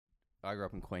I grew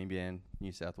up in Queanbeyan,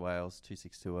 New South Wales,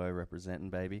 2620 representing,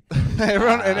 baby.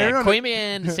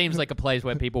 Queanbeyan seems like a place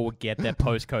where people would get their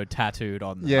postcode tattooed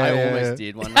on them. Yeah, I almost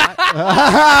did one night.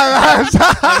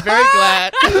 I'm very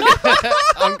glad.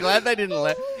 I'm glad they didn't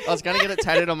let. I was going to get it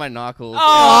tatted on my knuckles.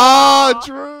 Oh,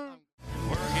 true.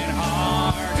 Working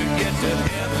hard to get to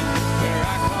heaven where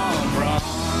I come from.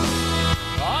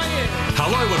 Oh, yeah.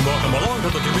 Hello and welcome along to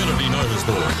the Community Notice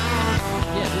Board.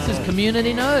 Yeah, this is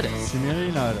Community Notice.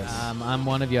 Community Notice. I'm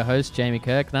one of your hosts, Jamie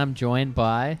Kirk, and I'm joined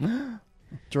by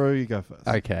Drew, you go first.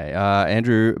 Okay,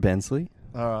 Andrew Bensley.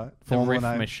 All right. the Formal Riff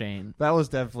name. Machine. That was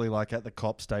definitely like at the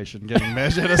cop station getting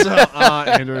measured as well.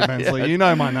 Andrew Bensley. You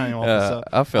know my name, officer.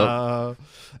 I felt.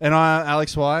 And I,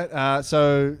 Alex White.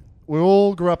 So we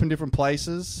all grew up in different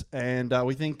places, and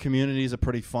we think communities are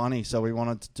pretty funny. So we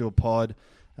wanted to do a pod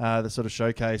that sort of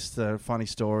showcased the funny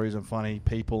stories and funny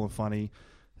people and funny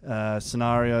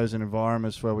scenarios and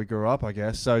environments where we grew up, I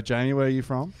guess. So, Jamie, where are you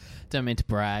from? Don't mean to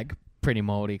brag. Pretty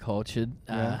multicultured.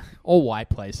 Yeah. All white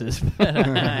places.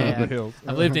 The hills.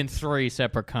 I've lived in 3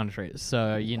 separate countries,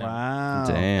 so you know. Wow.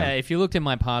 Damn. If you looked at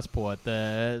my passport,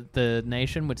 the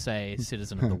nation would say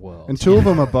citizen of the world. And 2 of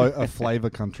them are a flavor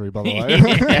country, by the way.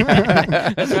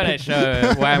 Yeah. That's what I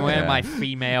show. Where I'm wearing my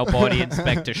female body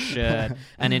inspector shirt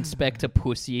and Inspector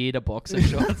Pussy Eater boxer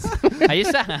shorts. I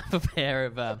used to have a pair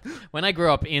of when I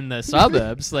grew up in the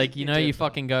suburbs. Like you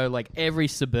fucking go like every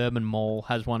suburban mall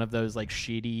has one of those like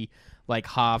shitty. Like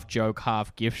half joke,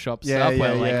 half gift shop stuff.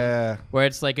 Where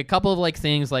it's like a couple of like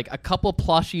things, like a couple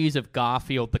plushies of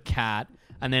Garfield the cat,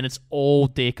 and then it's all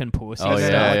dick and pussy Oh,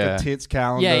 stuff. yeah, like yeah. a tits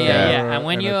calendar. Yeah. And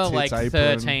when and a you're tits like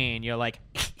apron. 13, you're like,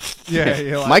 Yeah,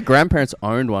 you're like, My grandparents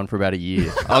owned one for about a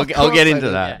year. I'll get into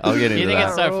that. I'll get into you think that.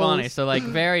 it's so Rules. funny. So like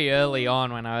very early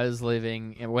on when I was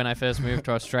when I first moved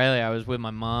to Australia, I was with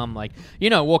my mom, like,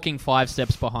 walking 5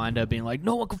 steps behind her, being like,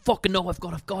 no one can fucking know I've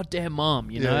got a goddamn mom,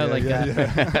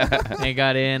 I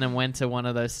got in and went to one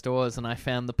of those stores and I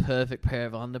found the perfect pair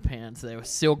of underpants. They were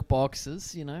silk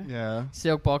boxes, Yeah.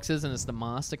 silk boxes, and it's the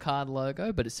MasterCard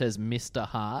logo, but it says Mr.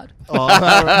 Hard. Oh,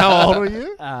 how old were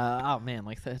you?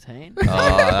 Like 13.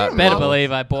 That Better rules.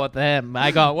 believe I bought them.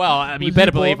 You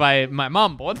better believe my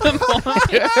mum bought them for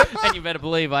me. And you better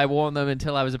believe I wore them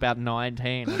until I was about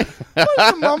 19. Why is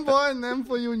your mum buying them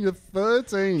for you when you're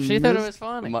 13? She thought it was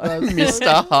funny.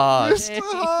 Mr. Hard. Mr.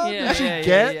 Hard. Yeah, Did she yeah,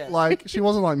 get, yeah. like, she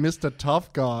wasn't like Mr.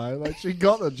 Tough Guy. Like, she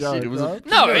got the joke, It was right?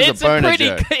 No, It was it's a boner pretty.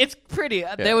 joke. It's pretty.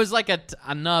 There was like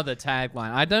another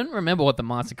tagline. I don't remember what the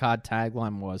MasterCard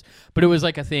tagline was, but it was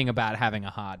like a thing about having a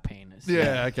hard penis.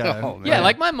 Yeah, okay. Oh, man. Yeah,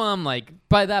 like my mom, like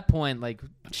by that point, like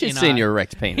She'd seen your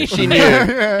erect penis. She knew.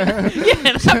 Yeah,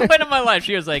 at that point in my life,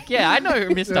 she was like, "Yeah, I know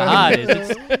who Mr. Hard is.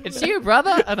 It's you,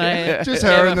 brother." And I Just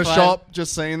gave her in the a shop,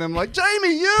 just seeing them like,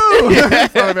 Jamie, you! In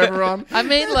front of everyone. I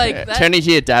mean, like, that, Turning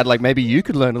to your dad, like, maybe you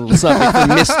could learn a little something from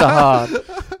Mr. Hard.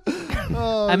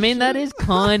 Oh, I mean, that is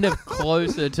kind of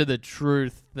closer to the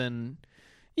truth than,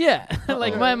 yeah.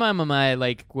 Like my mum and I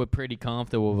were pretty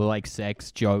comfortable with like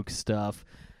sex joke stuff.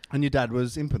 And your dad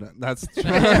was impotent. That's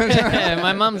Yeah,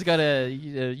 my mum's got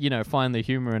to, find the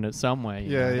humor in it some way. you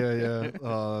know? yeah.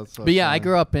 Oh, that's so But yeah, funny.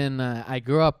 I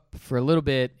grew up for a little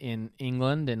bit in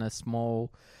England in a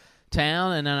small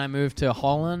town, and then I moved to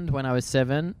Holland when I was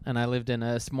 7, and I lived in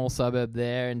a small suburb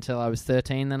there until I was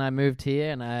 13. Then I moved here,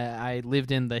 and I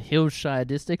lived in the Hillshire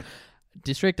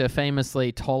district, a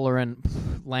famously tolerant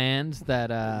land that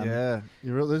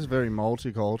this is very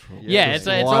multicultural. yeah, Just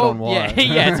it's white all on white.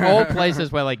 it's all places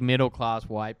where like middle class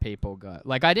white people go.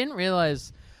 Like I didn't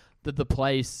realize that the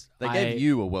place They gave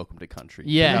you a welcome to country.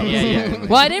 Yeah.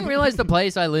 Well, I didn't realize the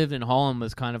place I lived in Holland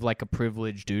was kind of like a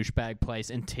privileged douchebag place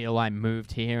until I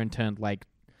moved here and turned like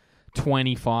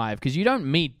 25, because you don't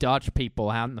meet Dutch people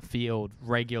out in the field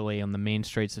regularly on the mean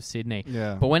streets of Sydney.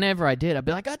 Yeah. But whenever I did, I'd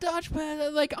be like, a Dutch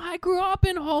person, like I grew up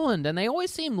in Holland, and they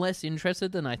always seem less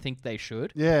interested than I think they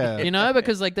should. Yeah.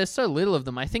 Because like there's so little of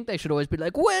them. I think they should always be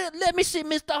like, well, let me see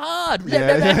Mr. Hard.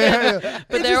 Yeah.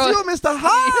 But It they're was all- you, Mr.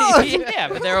 Hard! yeah,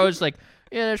 but they're always like,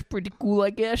 yeah, that's pretty cool, I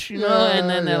guess, and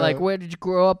then they're like, where did you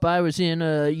grow up? I was in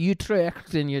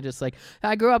Utrecht, and you're just like,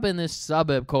 I grew up in this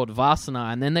suburb called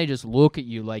Wassenaar, and then they just look at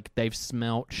you like they've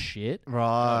smelt shit,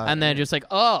 Right. and they're just like,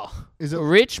 oh, Is it-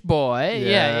 rich boy,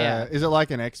 yeah. Is it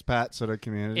like an expat sort of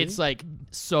community? It's like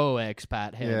so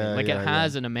expat heavy. Yeah, Like yeah, it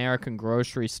has an American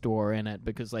grocery store in it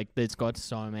because like it's got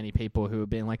so many people who have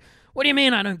been like, what do you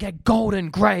mean I don't get Golden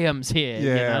Grahams here?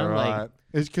 Yeah, Like, right.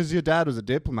 It's because your dad was a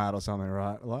diplomat or something,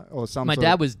 right? Like, or some. my sort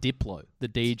dad of- was Diplo, the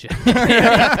DJ.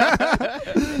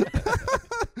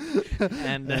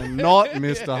 and And not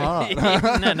Mr. Hart.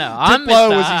 no, I'm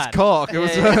Diplo Mr. was Hart. his cock. It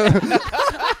was.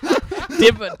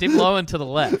 dip low and to the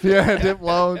left. Yeah, dip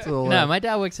low and to the left. No, my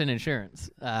dad works in insurance.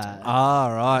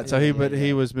 Right. So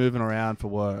he was moving around for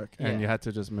work, and Yeah. you had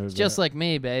to just move. Just there. like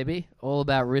me, baby. All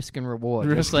about risk and reward.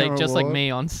 Risk just and like reward. me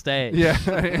on stage.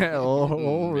 Yeah,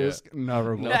 all Yeah. risk, no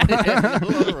reward.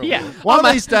 Yeah. One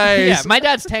of these days. Yeah, my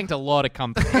dad's tanked a lot of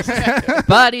companies,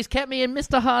 but he's kept me in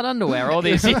Mr. Hard underwear all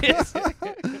these years.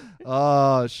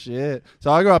 Oh shit!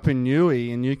 So I grew up in Newey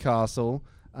in Newcastle,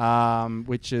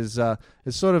 which is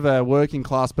it's sort of a working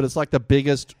class, but it's like the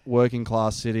biggest working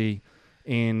class city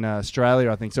in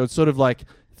Australia, I think. So it's sort of like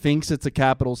thinks it's a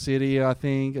capital city. I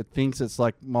think it thinks it's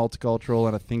like multicultural,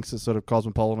 and it thinks it's sort of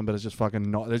cosmopolitan, but it's just fucking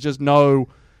not.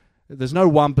 There's no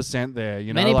 1% there.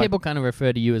 You know, Many like- people kind of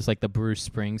refer to you as like the Bruce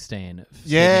Springsteen. Of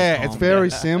Yeah, Sydney it's comedy. very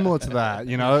similar to that.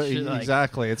 You know, Shit like-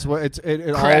 exactly. It holds.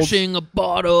 Crashing a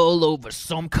bottle over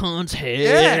some cunt's head.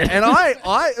 Yeah, and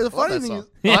the funny that thing song.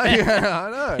 is,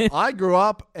 I know. I grew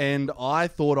up and I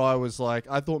thought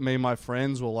I thought me and my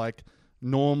friends were like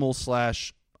normal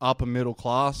 / upper middle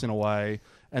class in a way.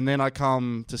 And then I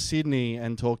come to Sydney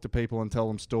and talk to people and tell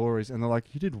them stories, and they're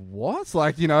like, "You did what?"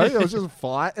 Like, you know, it was just a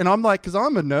fight. And I'm like, because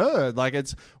I'm a nerd. Like,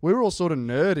 we were all sort of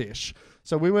nerdish,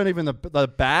 so we weren't even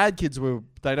the bad kids.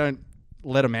 They don't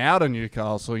let them out of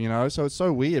Newcastle, you know. So it's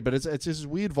so weird, but it's this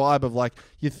weird vibe of like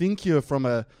you think you're from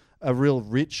a real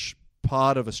rich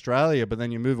part of Australia, but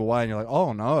then you move away and you're like,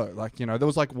 oh no, like, you know, there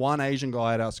was like one Asian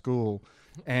guy at our school.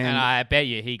 And I bet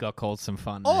you he got called some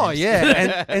fun Oh names.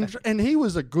 yeah, and he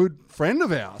was a good friend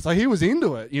of ours. Like he was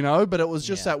into it, you know. But it was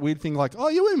just Yeah. that weird thing, like, oh,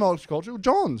 you were multicultural.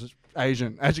 John's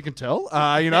Asian, as you can tell,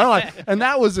 you know. Like, and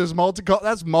that was as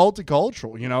that's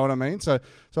multicultural. You know what I mean? So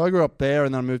I grew up there,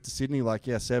 and then I moved to Sydney,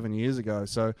 7 years ago.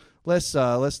 So less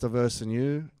diverse than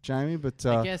you, Jamie. But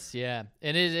I guess, yeah.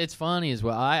 It's funny as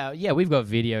well. We've got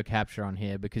video capture on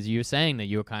here because you were saying that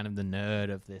you were kind of the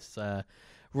nerd of this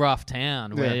rough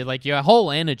town where Yeah. like your whole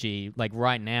energy like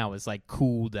right now is like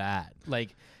cool dad.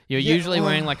 Like you're usually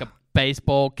wearing like a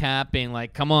baseball cap being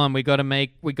like, come on, we got to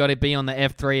be on the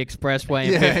F3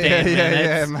 expressway in 15 minutes.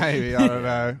 Yeah, maybe. I don't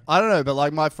know. But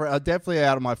like definitely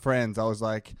out of my friends, I was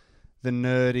like the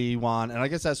nerdy one, and I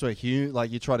guess that's where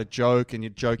you try to joke and you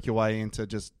joke your way into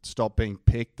just stop being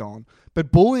picked on.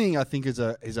 But bullying, I think, is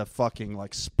a fucking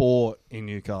like sport in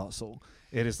Newcastle.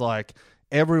 It is like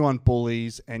everyone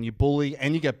bullies, and you bully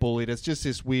and you get bullied. It's just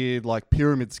this weird like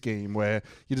pyramid scheme where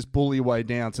you just bully your way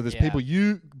down. So there's Yeah. people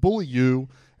you bully you,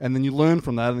 and then you learn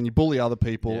from that, and then you bully other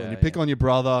people, and you pick on your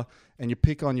brother, and you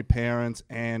pick on your parents,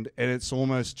 and it's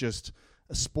almost just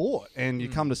a sport. And you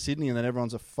come to Sydney, and then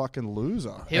everyone's a fucking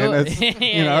loser, Hill- and it's,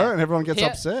 you know, and everyone gets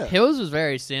upset. Hills was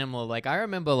very similar. Like I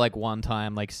remember like one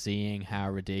time like seeing how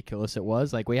ridiculous it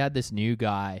was. Like we had this new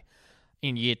guy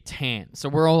in year 10. So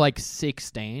we're all like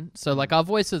 16. So like our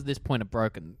voices at this point are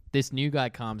broken. This new guy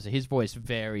comes, his voice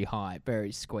very high,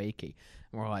 very squeaky.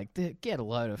 And we're like, get a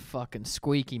load of fucking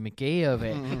Squeaky McGee over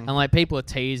here. And like people are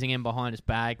teasing him behind his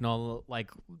back, not like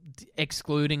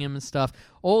excluding him and stuff.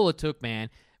 All it took,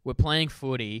 man, we're playing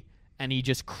footy and he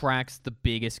just cracks the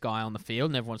biggest guy on the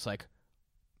field and everyone's like,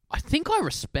 I think I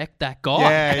respect that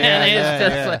guy.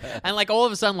 And like all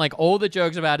of a sudden, like all the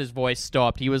jokes about his voice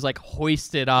stopped. He was like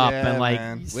hoisted up Yeah, and like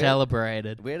man.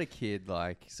 celebrated. We had a kid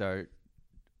so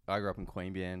I grew up in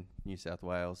Queanbeyan, New South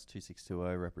Wales,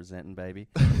 2620 representing, baby.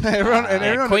 everyone,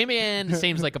 Queanbeyan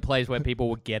seems like a place where people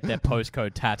would get their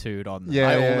postcode tattooed on them. Yeah.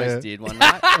 I almost did one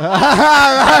night.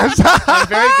 I'm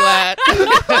very glad.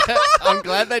 I'm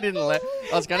glad they didn't let.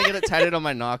 I was gonna get it tattooed on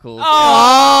my knuckles.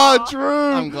 Oh,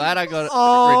 Drew. I'm glad I got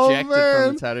Oh, rejected man.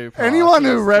 from the tattoo parlor. Anyone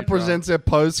who It's represents their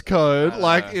postcode, I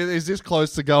like, know. is this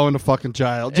close to going to fucking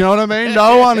jail? Do you know what I mean?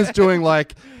 No one is doing,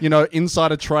 like, you know,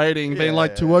 insider trading, being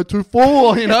like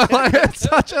 2024, you know? Like, it's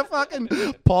such a fucking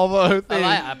povo thing.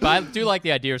 But I do like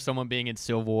the idea of someone being in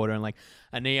Silverwater and like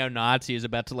a neo-Nazi is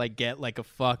about to like get like a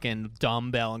fucking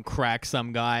dumbbell and crack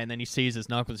some guy and then he sees his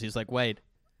knuckles. He's like, wait,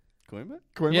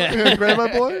 Queanbeyan? Yeah. Grandma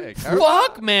boy?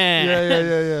 fuck, man.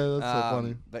 Yeah. That's so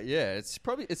funny. But yeah, it's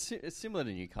probably it's similar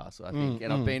to Newcastle, I think.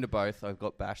 And I've been to both. I've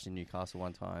got bashed in Newcastle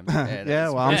one time. And Yeah,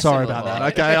 it's well, I'm pretty sorry similar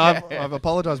about that. vibe. Okay, I've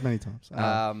apologized many times.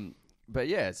 But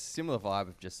yeah, it's a similar vibe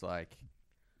of just like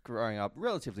growing up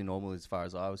relatively normal as far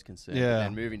as I was concerned. Yeah.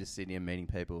 And then moving to Sydney and meeting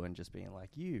people and just being like,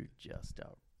 you just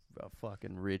a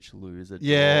fucking rich loser.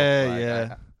 Yeah, dork. Like,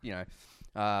 yeah. you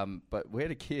know. But we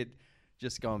had a kid,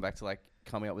 just going back to like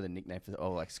coming up with a nickname for,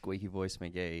 like Squeaky Voice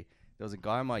McGee. There was a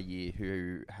guy in my year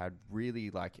who had really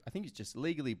like, I think he's just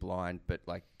legally blind, but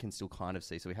like can still kind of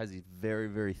see. So he has these very,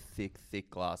 very thick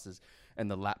glasses. And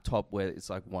the laptop where it's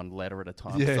like one letter at a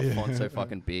time. Yeah, the yeah. font's so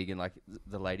fucking big, and like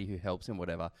the lady who helps him,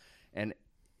 whatever. And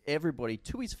everybody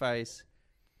to his face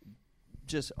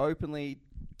just openly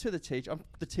to the teacher.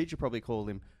 The teacher probably called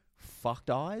him fucked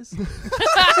eyes.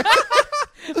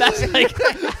 That's like,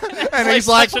 And he's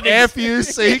like FUCKEYEZ.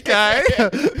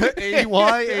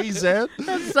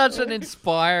 that's such an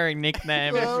inspiring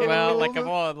nickname as well. Like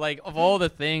of all the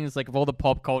things, like of all the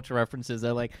pop culture references,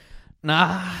 they're like,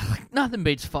 nah, like, nothing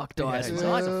beats fucked eyes. His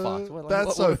eyes are fucked.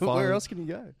 That's so funny. Where else can you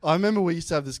go? I remember we used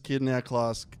to have this kid in our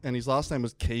class, and his last name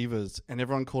was Keevers, and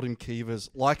everyone called him Keevers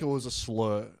like it was a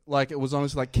slur. Like it was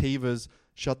honestly like, Keevers,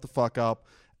 shut the fuck up.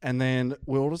 And then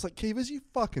we were all just like, Keevers, you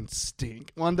fucking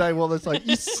stink. One day, well, it's like,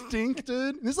 you stink,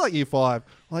 dude. This is like year 5.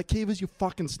 Like, Keevers, you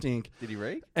fucking stink. Did he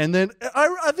read? And then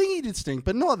I think he did stink,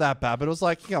 but not that bad. But it was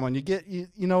like, come on, you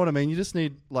know what I mean? You just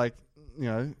need like,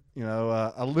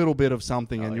 a little bit of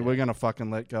something, and we're gonna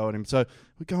fucking let go at him. So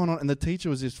we're going on, and the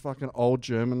teacher was this fucking old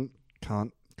German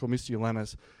cunt called Mr.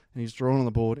 Ulanus, and he's drawing on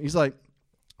the board. He's like,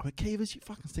 oh, Keevers, you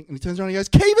fucking stink. And he turns around and he goes,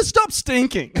 Keevers, stop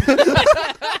stinking.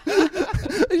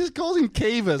 He just calls him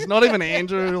Keevers, not even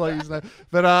Andrew. Like his name.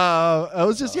 But it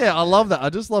was just, I love that. I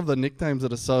just love the nicknames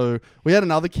that are so... We had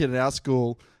another kid at our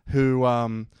school who...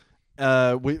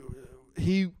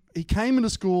 he came into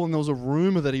school, and there was a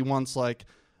rumor that he once like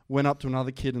went up to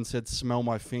another kid and said, smell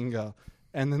my finger.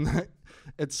 And then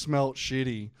it smelled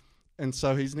shitty. And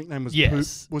so his nickname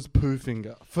was Poo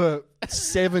Finger for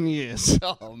 7 years.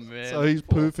 Oh, man. So he's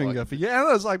Poo Finger. And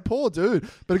I was like, poor dude.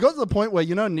 But it got to the point where,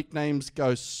 nicknames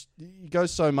go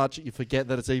so much that you forget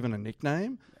that it's even a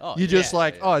nickname. Oh, You're just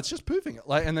it's just Poo Finger.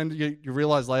 Like, and then you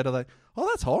realize later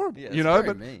that's horrible. Yeah,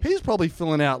 but he's probably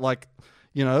filling out like,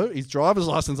 his driver's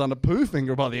license under Poo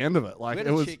Finger by the end of it. Like, we had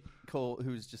it was... chick who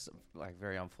was just like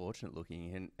very unfortunate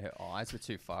looking, and her eyes were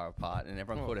too far apart, and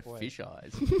everyone called her fish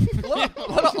eyes. a lot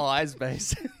of eyes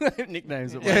based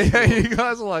nicknames. Yeah, you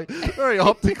guys are like very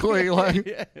optically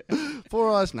like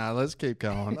four eyes. No, let's keep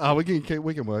going.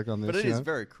 We can work on this. But it is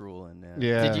very cruel and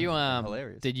yeah.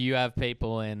 hilarious. Did you have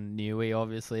people in Newey,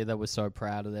 obviously, that were so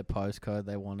proud of their postcode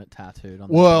they want it tattooed on?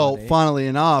 Well, their body? funnily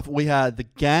enough, we had the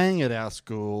gang at our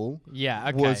school. Yeah,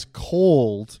 okay. Was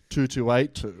called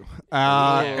 2282,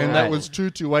 and that was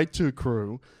 2282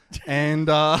 crew, and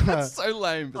that's so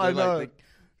lame. But I know.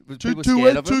 Was people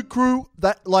scared of 2282 them? crew.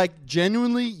 That like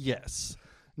genuinely, yes.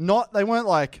 They weren't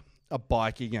like a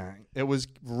bikie gang. It was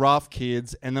rough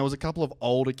kids, and there was a couple of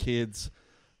older kids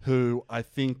who I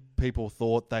think people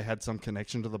thought they had some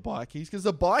connection to the bikies, because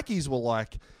the bikies were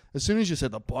like, as soon as you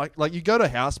said the bike, like you go to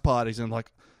house parties and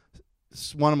like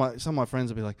some of my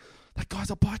friends would be like, that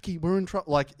guy's a bikie, we're in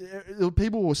trouble. Like,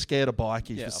 people were scared of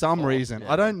bikies for some reason.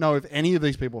 Yeah. I don't know if any of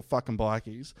these people are fucking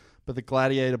bikies, but the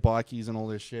Gladiator bikies and all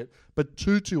this shit. But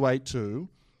 2282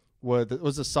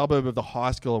 was a suburb of the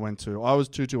high school I went to. I was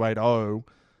 2280,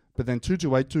 but then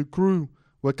 2282 crew,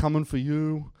 we're coming for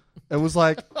you. It was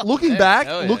like, looking back,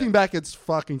 it's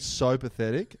fucking so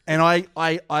pathetic. And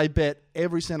I bet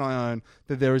every cent I own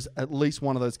that there is at least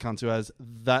one of those cunts who has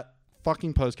that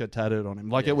fucking postcode tattooed on him.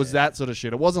 Like, it was that sort of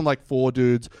shit. It wasn't like 4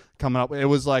 dudes coming up. It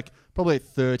was like probably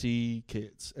 30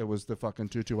 kids. It was the fucking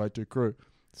 2282 crew.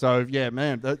 So, yeah,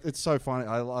 man, it's so funny.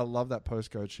 I love that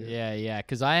postcode shit. Yeah,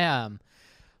 because I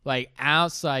like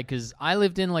outside, because I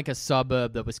lived in like a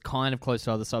suburb that was kind of close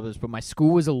to other suburbs, but my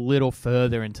school was a little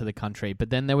further into the country.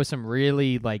 But then there was some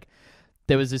really like,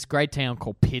 there was this great town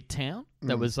called Pitt Town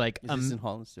that was like... Is this in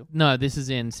Holland still? No, this is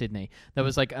in Sydney. There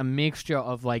was like a mixture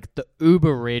of like the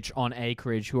uber rich on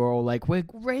acreage who are all like, we're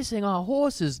racing our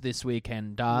horses this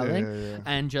weekend, darling. Yeah.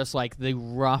 And just like the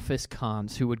roughest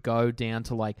cunts who would go down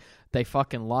to like, they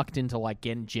fucking lucked into like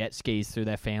getting jet skis through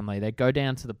their family. They'd go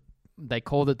down to they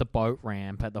called it the boat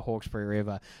ramp at the Hawkesbury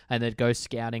River, and they'd go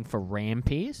scouting for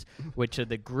rampies, which are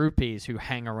the groupies who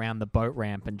hang around the boat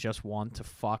ramp and just want to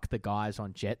fuck the guys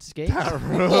on jet skis. I'm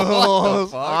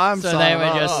So they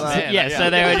were just, so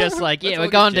they were just like, Let's we're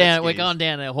look going at jet down, we're skis. going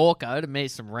down to Hawko to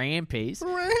meet some rampies,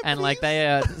 and like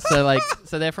they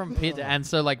so they're from Pitt, and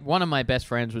so like one of my best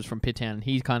friends was from Pitt Town, and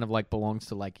he kind of like belongs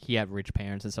to like, he had rich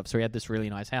parents and stuff, so he had this really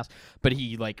nice house, but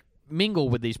he like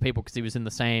mingled with these people because he was in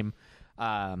the same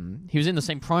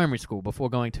primary school before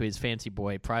going to his fancy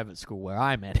boy private school where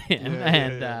I met him.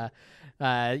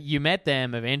 You met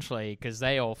them eventually because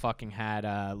they all fucking had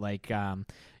like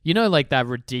that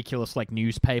ridiculous like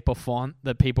newspaper font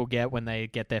that people get when they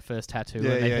get their first tattoo.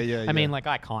 I mean, like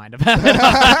I kind of have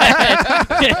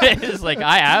it. It's like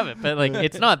I have it, but like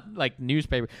it's not like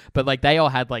newspaper. But like they all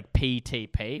had like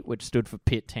PTP, which stood for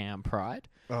Pitt Town Pride.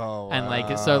 Oh, and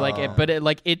like so like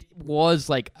it was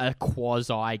like a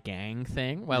quasi gang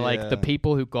thing where like the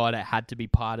people who got it had to be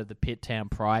part of the Pitt Town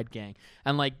Pride gang,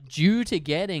 and like due to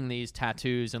getting these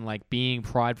tattoos and like being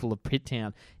prideful of Pitt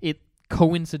Town, it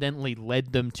coincidentally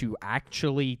led them to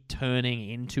actually turning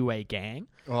into a gang.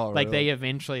 Oh, Like really? they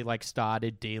eventually like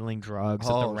started dealing drugs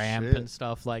at Oh, the ramp shit. and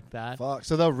stuff like that. Fuck.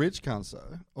 So they're rich cunts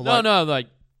though. Or No,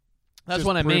 that's just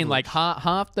what I mean. Like privilege.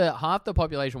 half the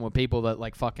population were people that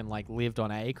like fucking like lived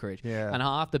on acreage, Yeah. and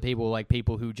half the people like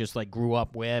people who just like grew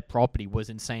up where property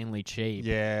was insanely cheap,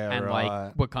 Yeah, and right.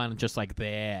 like were kind of just like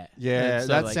there. Yeah, And so,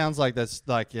 that like, sounds like that's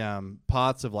like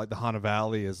parts of like the Hunter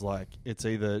Valley is like it's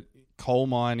either coal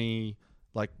miney,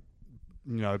 like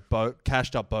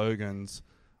cashed up bogans,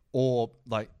 or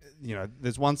like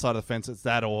there's one side of the fence that's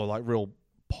that, or like real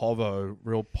pov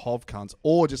cunts,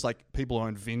 or just like people who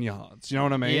own vineyards. You know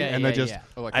what I mean? Yeah, and yeah, they're just yeah.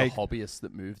 Or like a- a hobbyist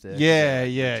that moved there. yeah,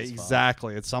 which yeah, is fun.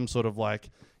 exactly. It's some sort of like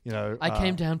I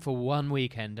came down for one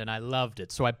weekend and I loved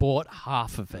it, so I bought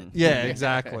half of it. Yeah,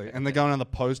 exactly. And they're going to the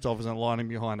post office and lining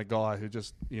behind a guy who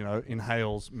just,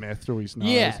 inhales meth through his nose.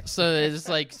 Yeah, so it's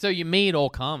like, so you meet all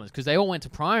comers because they all went to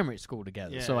primary school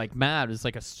together. So Yeah. like Matt is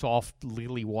like a soft,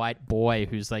 lily white boy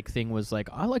whose like thing was like,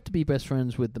 I like to be best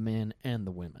friends with the men and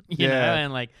the women, you know, Yeah.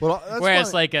 and like, Well, that's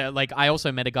whereas funny. like I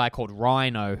also met a guy called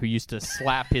Rhino who used to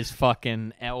slap his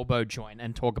fucking elbow joint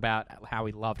and talk about how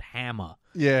he loved hammer,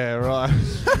 Yeah, right.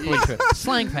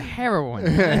 slang for heroin.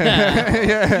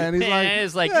 yeah, and he's Yeah, like,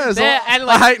 it's like, yeah, they're- and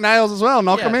like- I hate nails as well.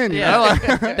 Knock them in, you know?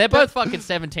 Like, They're both fucking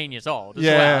 17 years old as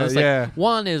Yeah, well. It's like, yeah.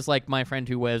 one is like my friend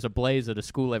who wears a blazer to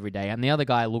school every day, and the other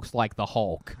guy looks like the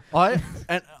Hulk. I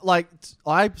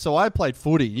played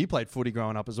footy. You played footy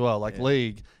growing up as well, like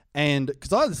league, and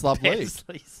because I just love league. He's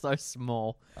so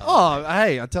small. Oh,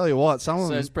 hey, I tell you what, some of So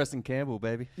them. is Preston Campbell,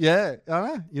 baby. Yeah, I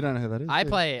know. You don't know who that is.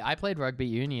 I played rugby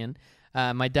union.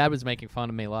 My dad was making fun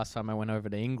of me last time I went over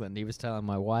to England. He was telling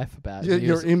my wife about it. He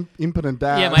Your was- impotent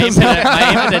dad. yeah, my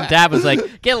impotent dad was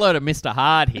like, "Get a load of Mr.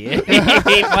 Hard here."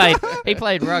 he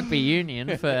played rugby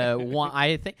union for one.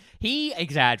 I think he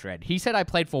exaggerated. He said I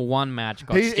played for one match,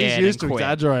 got He's scared, used and to quit.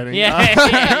 exaggerating.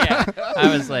 Yeah.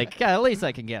 I was like, "Yeah, at least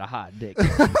I can get a hard dick."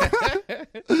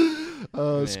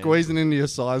 Squeezing into your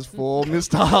size 4,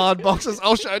 Mr. Hard boxes.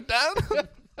 I'll show Dad.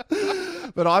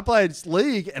 But I played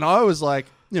league, and I was like,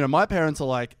 my parents are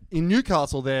like, in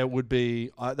Newcastle there would be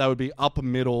they would be upper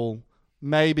middle,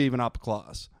 maybe even upper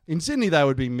class. In Sydney they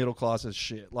would be middle class as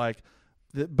shit. Like,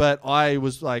 but I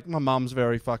was like, my mum's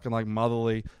very fucking like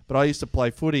motherly. But I used to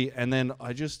play footy, and then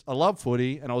I love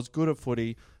footy, and I was good at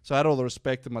footy, so I had all the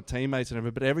respect of my teammates and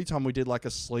everything. But every time we did like a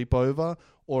sleepover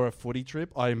or a footy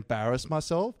trip, I embarrassed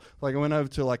myself. Like I went over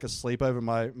to like a sleepover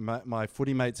at my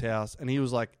footy mate's house, and he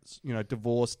was like,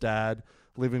 divorced dad,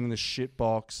 living in the shit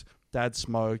box. Dad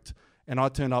smoked, and I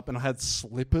turned up and I had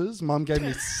slippers. Mum gave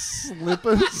me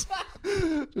slippers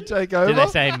to take over. Did they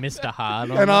say Mr. Hard?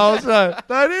 On And them? I was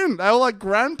they didn't. They were like,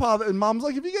 grandpa, and mum's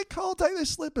like, if you get cold, take their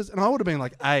slippers. And I would have been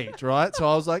like 8, right? So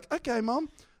I was like, okay, mum.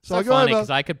 So I It's go funny over. because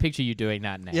I could picture you doing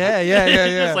that now. Yeah.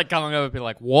 Just like coming over and be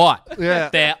like, "What? Yeah.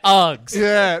 They're Uggs."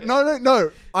 Yeah,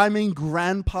 no. I mean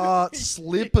grandpa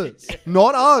slippers,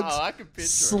 not Uggs. Oh, I can picture it.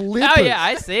 Slippers. Oh yeah,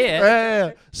 I see it.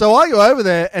 Yeah. So I go over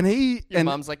there, and Your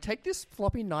mum's like, take this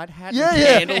floppy night hat Yeah, and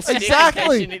yeah, candlestick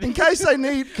exactly. in case you In need case they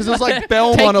need, because it was like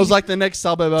Belmont, it was like the next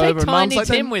suburb over. And Tiny Mum's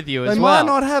like, Tim with you they as might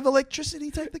well. not have electricity.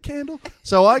 Take the candle.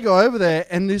 So I go over there,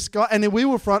 and this guy, and then we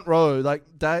were front row. Like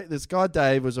this guy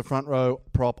Dave was a front row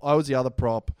prop. I was the other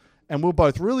prop. And we were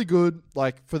both really good,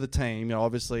 like, for the team,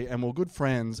 obviously, and we were good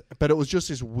friends. But it was just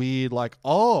this weird, like, it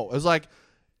was like,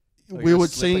 we you're a were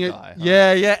seeing slipper it. guy, huh?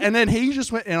 Yeah. And then he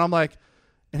just went, and I'm like,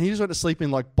 and he just went to sleep in,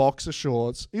 like, boxer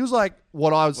shorts. He was like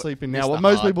what I would sleep in now, Mr. what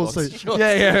most Hard people boxer sleep. shorts.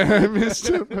 Yeah,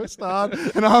 Mr. Hard.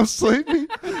 And I'm sleeping,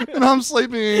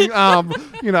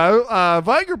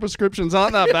 Viagra prescriptions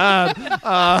aren't that bad.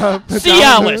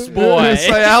 Cialis boy.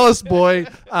 Cialis boy.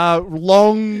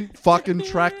 Long fucking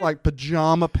track, like,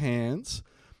 pajama pants.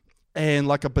 And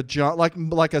like a pajama,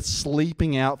 like a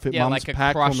sleeping outfit. Yeah, Mum's like a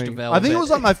packed crushed for me. I velvet. think it was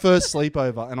like my first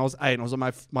sleepover, and I was 8, and I was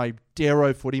like my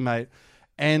Darrow footy mate,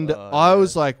 and I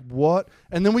was like, what?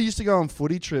 And then we used to go on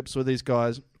footy trips with these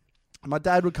guys. My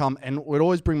dad would come, and would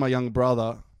always bring my younger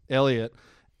brother Elliot,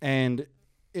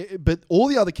 but all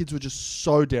the other kids were just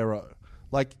so Darrow,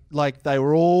 like they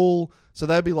were all. So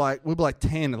they'd be like, we'd be like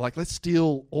 10, and like, let's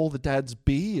steal all the dad's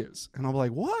beers. And I'm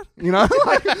like, what?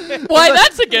 Like, Why?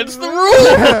 That's against the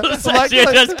rules. Like- You're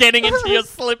like- just getting into your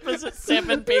slippers at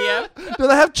 7 p.m. do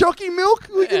they have jockey milk?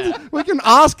 We can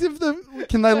ask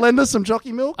can they lend us some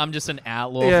jockey milk? I'm just an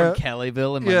outlaw Yeah. from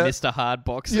Kellyville in my Yeah. Mr. Hard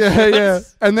box. Yeah.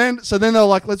 And then they're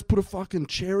like, let's put a fucking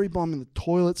cherry bomb in the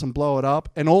toilets and blow it up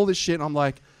and all this shit. And I'm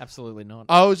like, Absolutely not.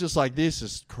 I was just like, this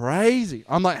is crazy.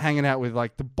 I'm like hanging out with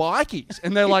like the bikies,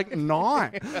 and they're like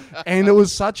 9, and it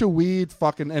was such a weird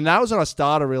fucking. And that was when I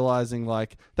started realizing,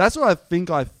 like, that's what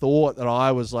I thought that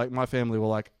I was like. My family were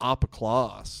like upper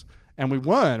class, and we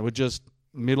weren't. We're just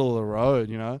middle of the road,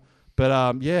 you know.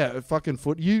 But yeah, fucking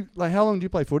foot. You like how long do you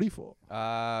play footy for?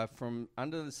 From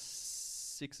under the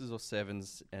 6s or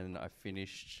 7s, and I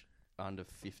finished under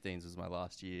 15s was my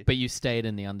last year. But you stayed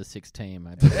in the under 6 team.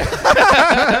 I bet.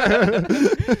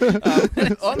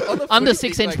 On the Under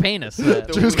footy 6 thing, inch like, penis.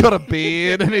 Drew's got a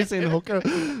beard and he's in hooker.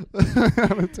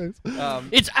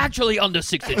 It's actually under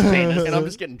 6 inch penis. and I'm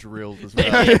just getting drilled as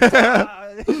well.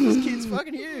 This kid's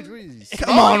fucking huge. What is he?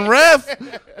 Come on, ref.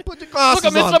 Put your glasses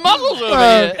Look at on. Mr. Muscles over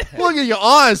here. Look at your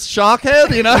eyes, shark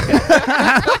head, you know.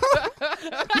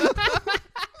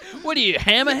 What are you,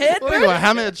 hammerhead? What are you, a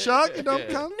hammerhead shark, you dumb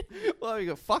cunt? Well, you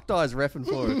got fucked eyes reffing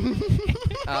for it.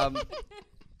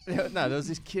 No, there was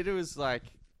this kid who was like,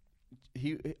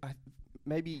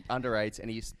 maybe under 8s, and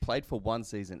he played for one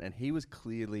season, and he was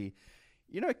clearly,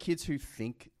 you know, kids who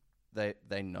think they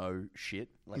know shit.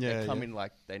 Like they come in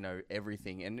like they know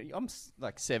everything, and I'm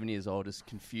like 7 years old, just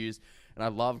confused, and I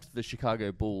loved the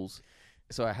Chicago Bulls,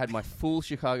 so I had my full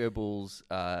Chicago Bulls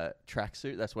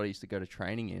tracksuit. That's what I used to go to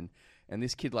training in. And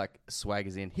this kid like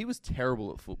swaggers in. He was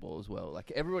terrible at football as well.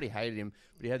 Like everybody hated him,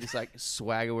 but he had this like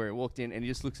swagger where he walked in and he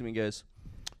just looks at me and goes,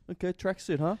 "Okay,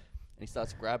 tracksuit, huh?" And he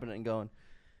starts grabbing it and going,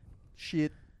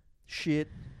 "Shit, shit,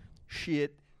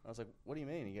 shit." I was like, "What do you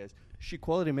mean?" He goes, "Shit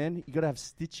quality, man. You got to have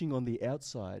stitching on the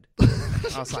outside."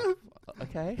 I was like,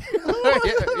 "Okay,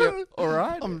 yeah, all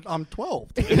right." I'm 12.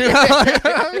 You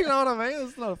know what I mean?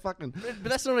 It's not a fucking. But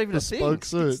that's not even a thing. bespoke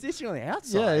suit. Stitching on the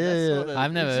outside. Yeah, yeah, That's yeah. not a-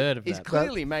 I've never heard of He's that.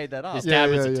 clearly made that up. His Yeah,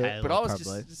 dad was yeah, a yeah. tailor. But I was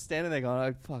probably. just standing there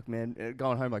going, "Oh fuck, man!"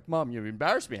 Going home like, "Mum, you've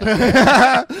embarrassed me." You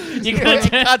I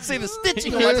can't can't see the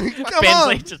stitching. I'm like, Come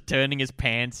Bensley on. just turning his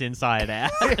pants inside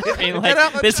out. Being Get like,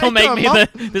 out and this will take make them,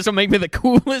 me this will make me the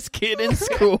coolest kid in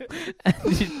school. And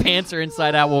his pants are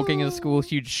inside out, walking into school,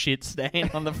 huge shit stain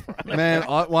on the front. Man,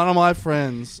 one of my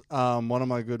friends, one of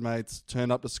my good mates,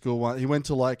 turned up to school one. He lived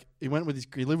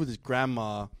with his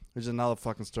grandma, which is another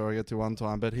fucking story I get to one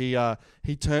time. But he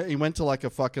went to like a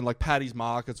fucking like Paddy's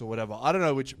Markets or whatever. I don't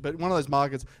know which, but one of those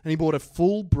markets, and he bought a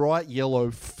full bright yellow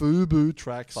FUBU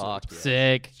tracksuit, Fuck yeah.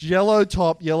 Sick. yellow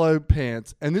top, yellow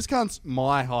pants, and this cunt's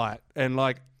my height, and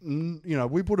like you know,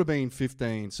 we would have been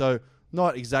 15, so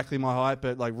not exactly my height,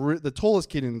 but like the tallest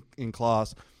kid in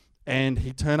class. And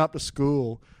he turned up to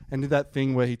school and did that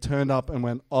thing where he turned up and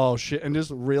went, "Oh shit," and just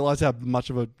realized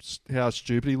how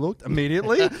stupid he looked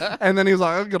immediately. And then he was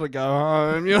like, "I've got to go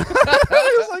home." You know, he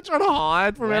was like trying to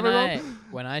hide from everyone.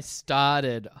 When I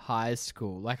started high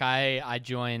school, like I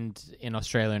joined in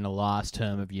Australia in the last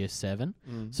term of year 7.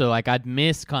 So like I'd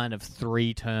missed kind of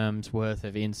 3 terms worth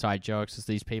of inside jokes as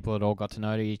these people had all got to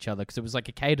know each other, because it was like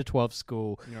a K to 12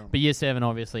 school. Yeah. But year 7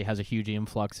 obviously has a huge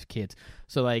influx of kids.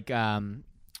 So like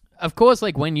of course,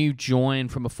 like when you join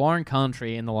from a foreign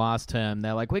country in the last term,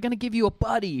 they're like, "We're going to give you a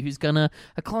buddy who's going to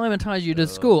acclimatize you to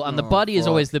school." And the buddy is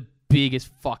always the biggest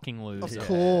fucking loser. Of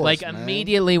course, Like man.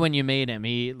 immediately when you meet him,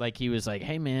 he was like,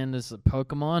 "Hey man, there's a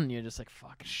Pokemon." And you're just like,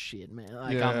 "Fuck shit, man.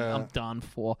 Like Yeah. I'm done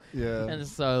for." Yeah, And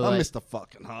so I'm like, Mr.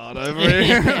 Fucking Hard over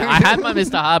here. I had my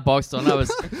Mr. Hard boxed on. I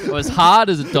was hard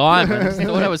as a diamond.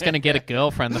 Thought I was going to get a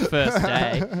girlfriend the first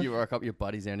day. You rock up your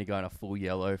buddies only going a full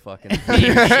yellow fucking.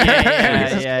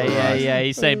 Yeah.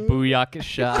 He said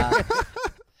booyakasha.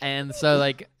 And so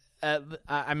like,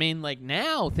 I mean, like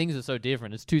now things are so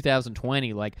different. It's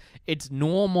 2020. Like it's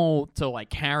normal to like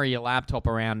carry a laptop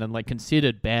around and like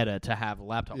considered better to have a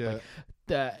laptop. Yeah.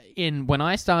 Like, when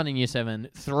I started in year 7,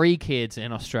 3 kids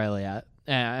in Australia,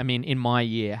 in my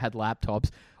year, had laptops,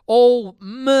 all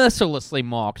mercilessly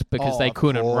mocked because they Of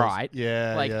couldn't course. write.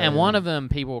 Yeah, Like, yeah, and yeah. one of them,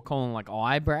 people were calling like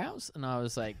eyebrows, and I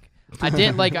was like, I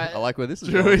didn't like. I like where this is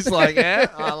going. Drew's like, "Yeah,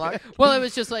 I like." Well, it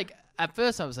was just like at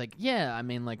first I was like, yeah, I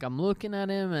mean, like I'm looking at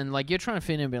him and like you're trying to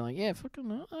fit in and be like, yeah,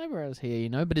 fucking eyebrows here, you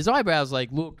know. But his eyebrows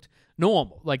like looked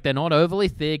normal, like they're not overly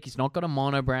thick. He's not got a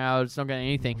monobrow. It's not got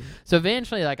anything. So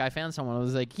eventually, like I found someone who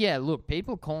was like, yeah, look,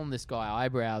 people calling this guy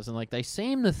eyebrows and like they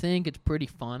seem to think it's pretty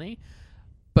funny,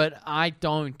 but I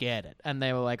don't get it. And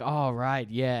they were like, oh right,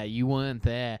 yeah, you weren't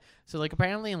there. So like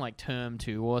apparently in like term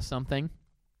 2 or something,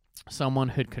 someone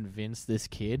had convinced this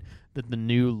kid that the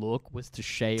new look was to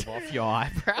shave off your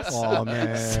eyebrows. Oh,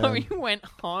 man. So he went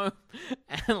home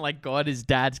and like got his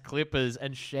dad's clippers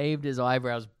and shaved his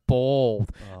eyebrows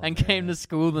bald and came to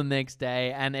school the next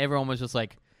day, and everyone was just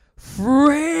like,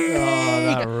 freak! Oh,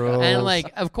 that rules. And So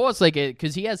like, of course, like,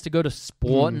 because he has to go to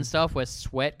sport and stuff where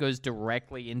sweat goes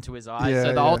directly into his eyes. Yeah,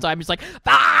 so the whole time he's like,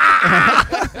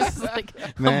 ah! It's like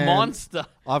a Man. monster.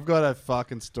 I've got a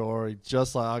fucking story.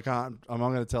 Just like I'm not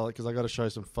going to tell it because I got to show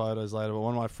some photos later. But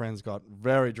one of my friends got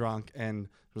very drunk and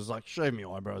was like, "Shave me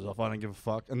eyebrows off. I don't give a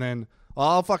fuck." And then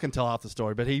I'll fucking tell half the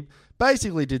story. But he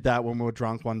basically did that when we were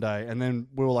drunk one day, and then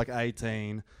we were like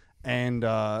 18. And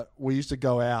we used to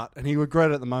go out, and he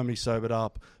regretted it at the moment he sobered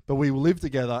up. But we lived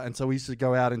together, and so we used to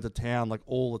go out into town like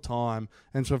all the time.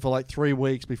 And so for like 3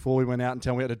 weeks before we went out in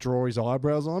town, we had to draw his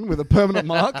eyebrows on with a permanent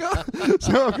marker.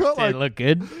 So I've got Did it look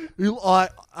good?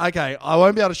 Okay, I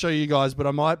won't be able to show you guys, but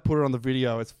I might put it on the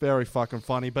video. It's very fucking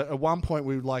funny. But at one point,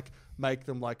 we would like make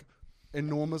them like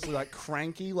enormously like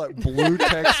cranky, like blue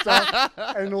texture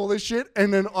and all this shit.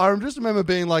 And then I just remember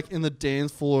being like in the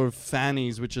dance floor of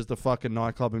Fanny's, which is the fucking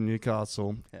nightclub in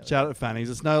Newcastle. Shout out to Fanny's.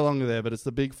 It's no longer there, but it's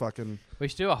the big fucking We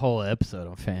should do a whole episode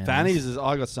on fans. Fanny's.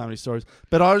 I got so many stories,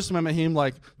 but I just remember him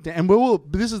like, and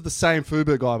this is the same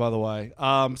Fubu guy, by the way.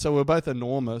 So we're both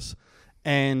enormous,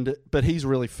 but he's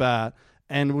really fat.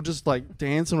 And we're just like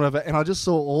dancing or whatever, and I just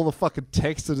saw all the fucking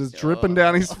text that is dripping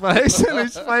down his face and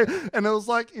his face, and it was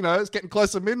like, it's getting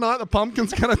close to midnight. The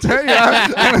pumpkin's gonna tell you,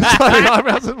 and it's like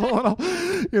eyebrows are falling off,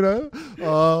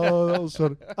 Oh, that was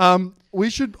funny.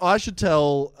 I should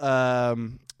tell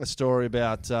a story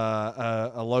about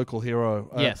a local hero,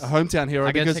 Yes. a hometown hero.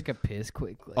 I gotta because take a piss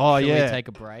quickly. Oh, Should yeah. we take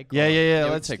a break? yeah.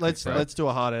 we'll Let's take a break. let's do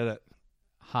a hard edit.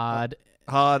 Hard.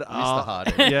 Hard. Mr. Hard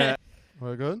edit. Yeah.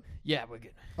 We're good. Yeah, we're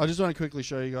good. I just want to quickly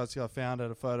show you guys. I found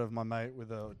a photo of my mate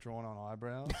with a drawn-on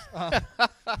eyebrows.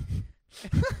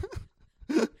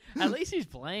 At least he's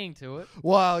playing to it.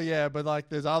 Well, yeah, but like,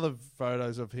 there's other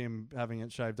photos of him having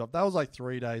it shaved off. That was like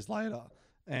 3 days later,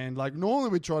 and like normally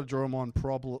we try to draw him on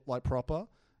proper,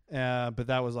 but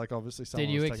that was like obviously someone.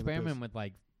 Did you was taking the experiment piss. with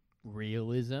like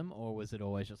realism, or was it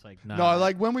always just like no? No,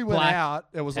 like when we went black out,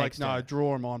 it was like, no, texture.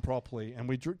 draw him on properly, and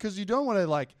we drew because you don't want to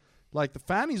like the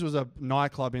Fanny's was a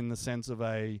nightclub in the sense of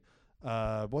a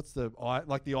the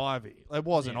Ivy. It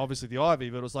wasn't obviously the Ivy,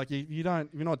 but it was like you're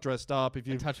not dressed up if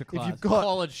you touch of if class. you've got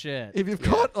Collared shirt. if you've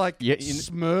got like Yeah,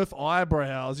 Smurf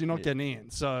eyebrows, you're not getting in.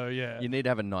 So yeah. You need to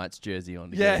have a Knights jersey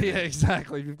on. To Yeah, get in.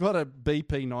 exactly. If you've got a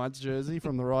BP Knights jersey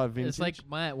from the right vintage, It's like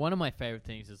one of my favorite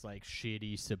things is like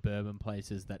shitty suburban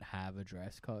places that have a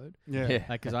dress code. yeah, Yeah.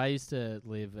 Like, because I used to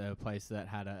live at a place that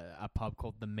had a pub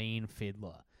called the Mean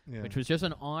Fiddler, yeah. which was just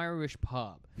an Irish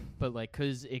pub. But, like,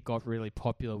 because it got really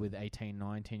popular with 18,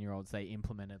 19-year-olds, they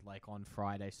implemented, like, on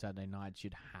Friday, Saturday nights,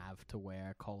 you'd have to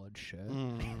wear a collared shirt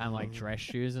and, like, dress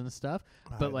shoes and stuff.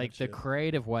 But, like, the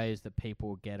creative ways that people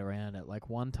would get around it. Like,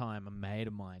 one time, a mate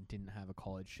of mine didn't have a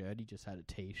collared shirt. He just had a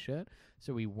T-shirt.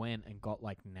 So we went and got,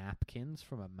 like, napkins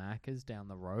from a Macca's down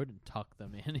the road and tucked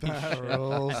them in his That shirt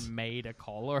rules. and made a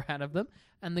collar out of them.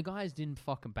 And the guys didn't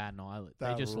fucking bat an eyelid.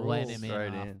 That They just let rules. him in Straight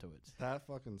in. afterwards. That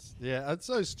fucking it's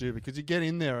so stupid because you get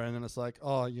in there and then it's like,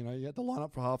 oh, you had to line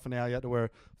up for half an hour. You had to wear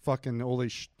fucking all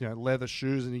these leather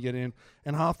shoes and you get in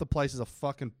and half the place is a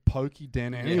fucking pokey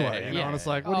den anyway. Yeah. And it's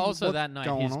like, Oh, what also what's that night,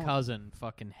 going his on? cousin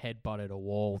fucking headbutted a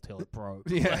wall till it broke.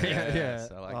 Yeah.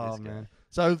 Yes, I like oh this guy. man.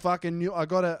 So fucking I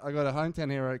got a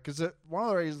hometown hero because one of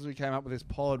the reasons we came up with this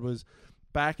pod was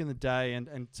back in the day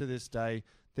and to this day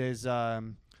there's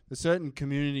certain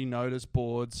community notice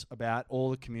boards about all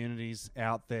the communities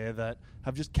out there that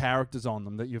have just characters on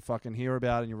them that you fucking hear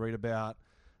about and you read about,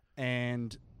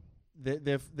 and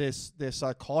they're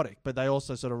psychotic, but they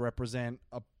also sort of represent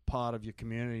a part of your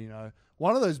community.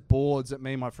 One of those boards that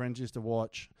me and my friends used to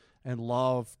watch and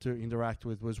love to interact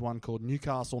with was one called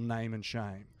Newcastle Name and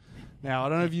Shame. Now, I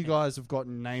don't know if you guys have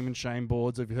gotten name and shame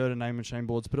boards, if you've heard of name and shame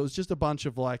boards, but it was just a bunch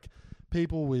of like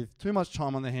people with too much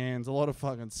time on their hands, a lot of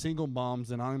fucking single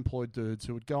mums and unemployed dudes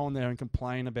who would go on there and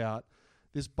complain about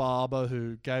this barber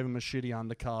who gave him a shitty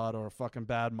undercut or a fucking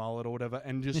bad mullet or whatever,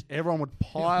 and just everyone would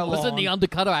pile on. Wasn't the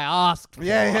undercut I asked for.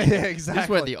 Yeah, exactly. These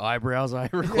weren't the eyebrows I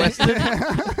requested.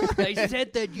 They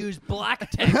said they'd use black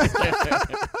text.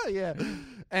 Yeah,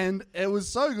 and it was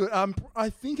so good. I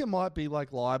think it might be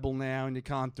like libel now, and you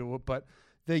can't do it. But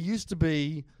there used to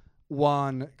be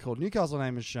one called Newcastle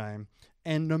Name and Shame,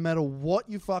 and no matter what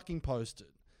you fucking posted,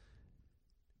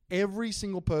 every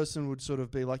single person would sort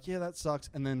of be like, "Yeah, that sucks,"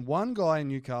 and then one guy in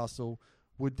Newcastle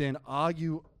would then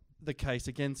argue the case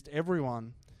against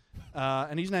everyone.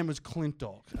 And his name was Clint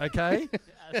Dog. Okay,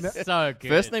 That's so good.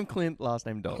 First name Clint, last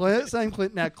name Dog. same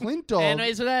Clint. Now Clint Dog. And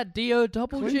is that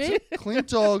D-O-double-G? Clint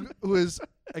Dog was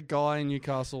a guy in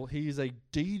Newcastle. He's a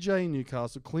DJ in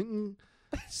Newcastle. Clinton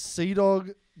Sea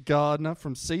Dog Gardner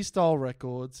from Sea Style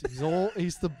Records.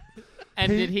 He's the And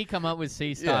did he come up with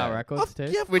C-Star Yeah. Records too?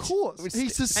 Yeah, of course.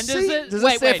 He's the And C- Does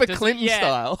it stand for Clinton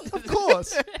style? Of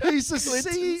course. He's the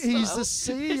he's the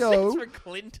CEO. for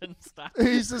Clinton style.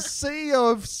 He's the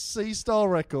CEO of C-Star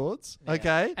Records.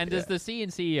 Okay. And does the C in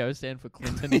CEO stand for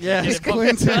Clinton? Yes, Executive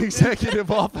Clinton Officer?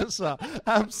 executive officer.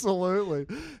 Absolutely.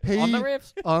 On the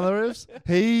riffs? On the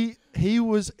riffs. He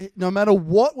was, no matter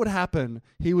what would happen,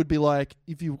 he would be like,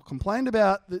 if you complained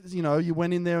about, you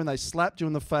went in there and they slapped you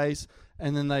in the face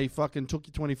and then they fucking took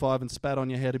you 25 and spat on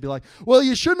your head, he'd be like, well,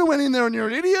 you shouldn't have went in there and you're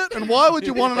an idiot, and why would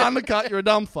you want an undercut? You're a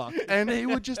dumb fuck. And he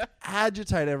would just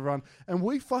agitate everyone. And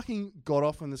we fucking got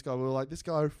off on this guy. We were like, this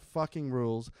guy fucking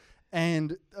rules.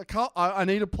 And I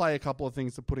need to play a couple of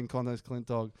things to put in context, Clint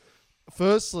Dog.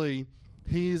 Firstly,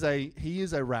 he is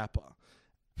a rapper.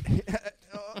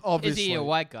 Obviously. Is he a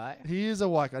white guy? He is a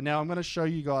white guy. Now I'm going to show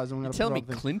you guys. I'm going to Tell put me up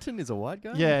things. Clinton is a white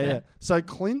guy? Yeah. So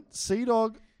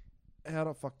C-Dog, how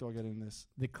the fuck do I get in this?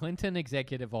 The Clinton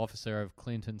executive officer of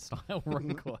Clinton Style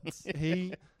Records.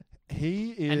 He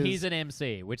is And he's an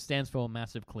MC, which stands for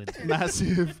Massive Clinton.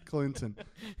 massive Clinton.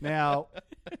 Now,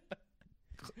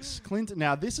 Clinton.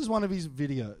 Now this is one of his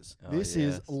videos. Oh, This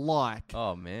yes. is Like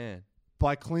Oh, man.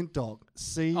 by Clint Dog.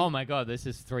 Oh my god, this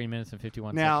is 3 minutes and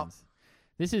 51 Now- seconds.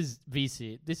 This is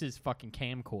VC. This is fucking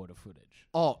camcorder footage.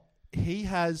 He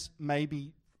has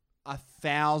maybe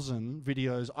 1,000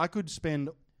 videos. I could spend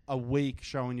a week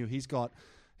showing you. He's got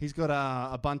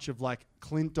a bunch of like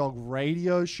Clint Dog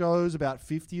radio shows, about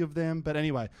 50 of them. But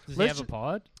anyway, Does he have a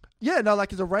pod? Yeah, no,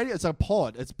 like it's a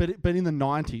pod. It's but in the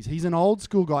 90s. He's an old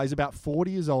school guy. He's about 40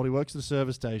 years old. He works at a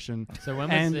service station. So when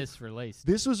was And this released?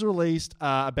 This was released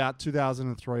about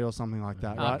 2003 or something like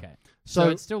that, right? Okay. So, So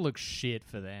it still looks shit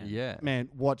for them. Yeah. man,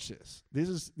 watch this.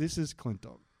 This is Clint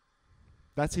Dog.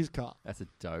 That's his car. That's a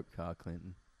dope car,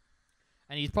 Clinton.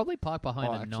 And he's probably parked behind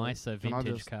Oh, a actually, nicer can I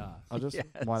vintage just- car. I just Yes.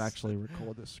 might actually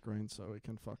record this screen so we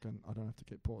can I don't have to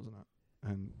keep pausing it.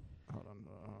 And hold on.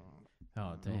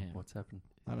 Oh, damn. What's happened?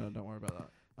 I don't worry about that.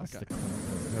 What's Okay. the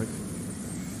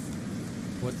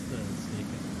What's the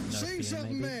sticker? No fear,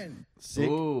 maybe? Sick.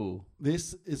 Ooh.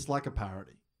 This is like a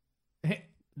parody.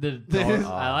 The dog,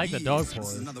 I like the dog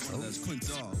pause. Another one of those Clint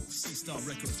Dog, C-Star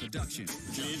Records production.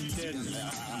 Who's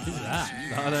that?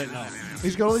 I don't know.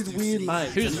 He's got all these weird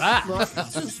names. Who's that?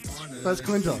 That's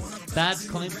Clint Dog. That's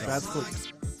Clinton. That's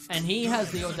Clint. And he has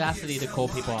the audacity to call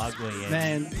people ugly in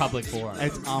Man. public forum.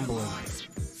 It's unbelievable.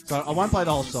 So I won't play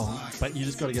the whole song, but you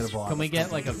just got to get a vibe. Can we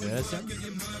get like a verse in?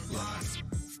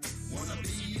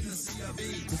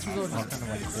 This is all just kind of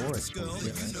like chorus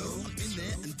bullshit,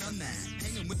 right?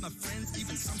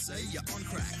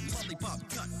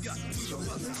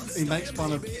 He makes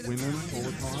fun of women all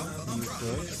the time in this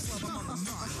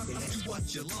verse.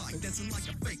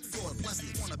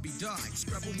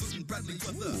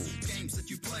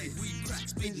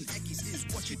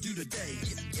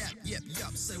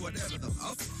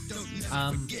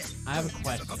 I have a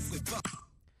question.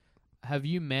 Have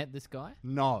you met this guy?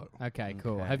 No. Okay,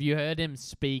 cool. Okay. Have you heard him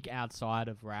speak outside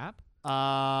of rap?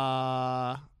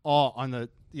 On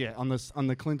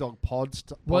the Clint Dog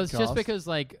podcast. Well, it's just because,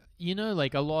 like, you know,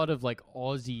 like a lot of like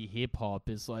Aussie hip hop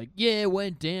is like, yeah,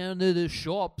 went down to the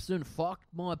shops and fucked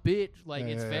my bitch. Like,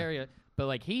 it's Yeah. very, but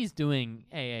like he's doing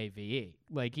AAVE.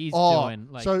 Like he's Oh, doing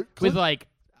like so with Clint- like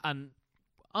an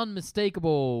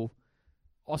unmistakable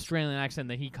Australian accent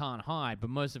that he can't hide, but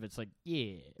most of it's like,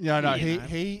 yeah. Yeah, no, you know.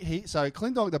 he. So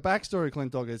Clint Dog, the backstory of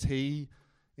Clint Dog is he,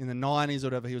 in the 90s or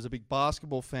whatever, he was a big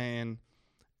basketball fan,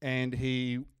 and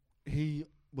he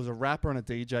was a rapper and a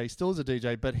DJ, still is a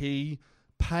DJ, but he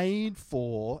paid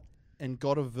for and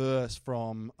got a verse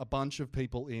from a bunch of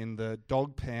people in the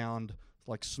Dog Pound,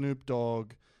 like Snoop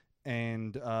Dogg,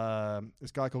 and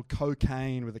this guy called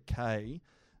Cocaine with a K.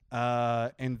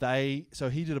 So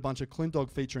he did a bunch of Clint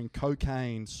Dog featuring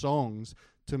Cocaine songs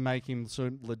to make him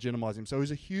sort of legitimize him. So he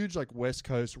was a huge like West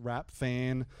Coast rap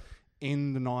fan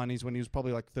in the 90s when he was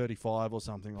probably like 35 or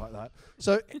something like that.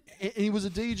 So he was a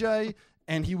DJ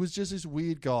and he was just this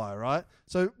weird guy, right?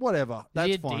 So whatever, Is that's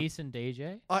he a fine. decent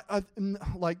DJ?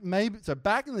 Like maybe so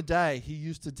back in the day he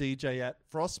used to DJ at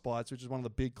Frostbites, which is one of the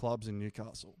big clubs in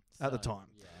Newcastle at the time.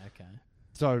 Yeah, okay.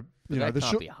 So But you know that the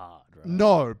can't be hard, right?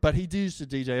 no, but he used to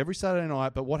DJ every Saturday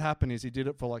night. But what happened is he did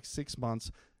it for like 6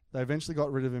 months. They eventually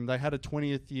got rid of him. They had a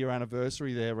 20th year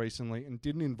anniversary there recently and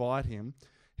didn't invite him.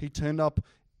 He turned up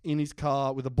in his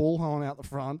car with a bullhorn out the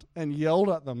front and yelled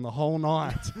at them the whole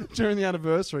night during the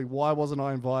anniversary. Why wasn't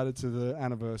I invited to the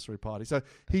anniversary party? So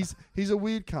he's a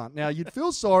weird cunt. Now you'd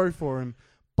feel sorry for him,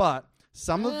 but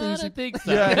some of the I things don't think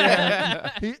so.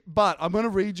 yeah. But I'm going to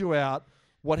read you out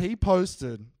what he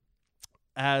posted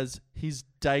as his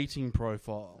dating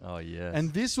profile. Oh, yes.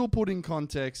 And this will put in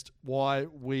context why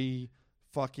we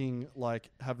fucking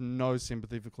have no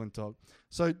sympathy for Clint Dog.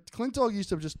 So Clint Dog used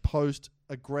to just post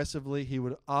aggressively. He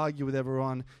would argue with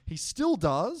everyone. He still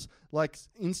does. Like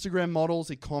Instagram models,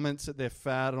 he comments that they're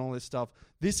fat and all this stuff.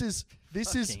 This is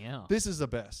hell. the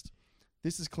best.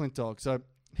 This is Clint Dog. So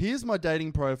here's my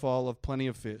dating profile of Plenty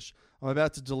of Fish. I'm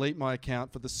about to delete my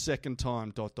account for the second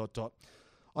time. ...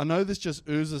 I know this just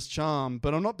oozes charm,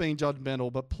 but I'm not being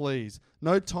judgmental, but please,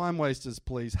 no time wasters,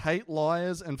 please. Hate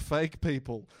liars and fake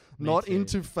people. Not too.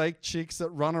 into fake chicks that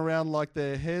run around like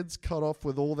their heads cut off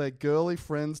with all their girly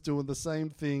friends doing the same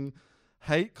thing.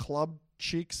 Hate club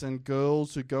chicks and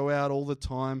girls who go out all the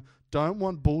time. Don't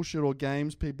want bullshit or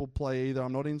games people play either.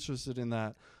 I'm not interested in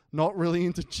that. Not really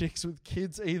into chicks with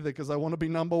kids either, because I want to be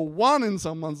number 1 in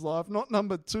someone's life, not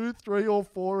number 2, 3, or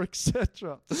 4,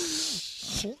 etc.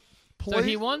 So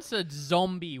he wants a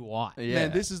zombie wife. Yeah.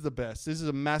 Man, this is the best. This is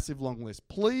a massive long list.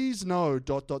 Please no ...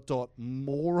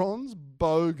 morons,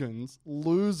 bogans,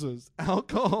 losers,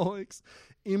 alcoholics,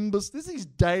 imbeciles. This is his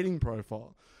dating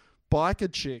profile.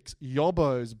 Biker chicks,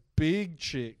 yobbos, big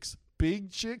chicks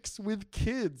with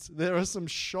kids. There are some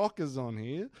shockers on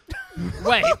here.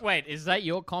 Wait, is that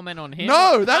your comment on him?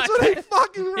 No, that's what he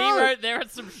fucking wrote. He wrote there are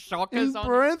some shockers In on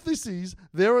parentheses,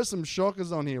 there are some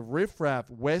shockers on here. Riffraff,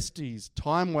 Westies,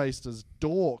 time wasters,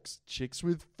 dorks, chicks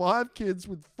with 5 kids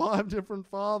with 5 different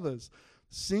fathers.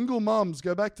 Single mums,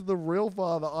 go back to the real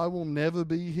father. I will never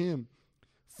be him.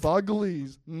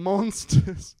 Fuglies,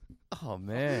 monsters. Oh,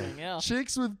 man. hell.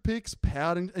 Chicks with pics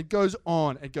pouting. It goes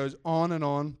on. It goes on and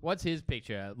on. What's his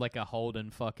picture? Like a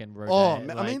Holden fucking Rodet. Oh,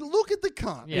 man. I like- mean, look at the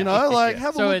cunt. Yeah. You know, like,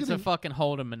 have a so look it's at a him. fucking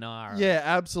Holden Monaro. Yeah,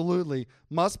 absolutely.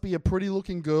 Must be a pretty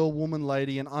looking girl, woman,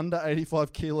 lady, and under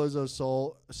 85 kilos or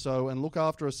so, and look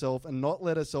after herself and not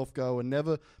let herself go, and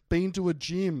never been to a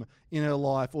gym in her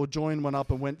life or joined one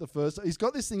up and went the first. He's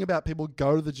got this thing about people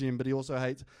go to the gym, but he also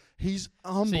hates. He's So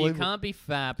unbelievable. you can't be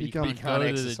fat, but you can't- can't you go can't to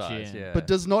exercise, the gym. yeah. But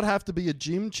does not have to be a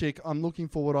gym chick. I'm looking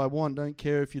for what I want. Don't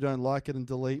care if you don't like it and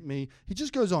delete me. He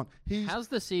just goes on. He's How's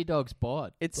the Sea Dog's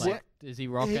bod? It's like, is he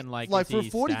rocking like for a is he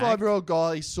 45-year-old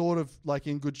guy, he's sort of like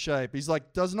in good shape. He's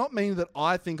like, does not mean that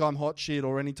I think I'm hot shit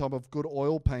or any type of good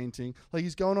oil painting. Like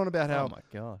he's going on about how, Oh, my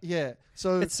God. yeah.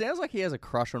 So It sounds like he has a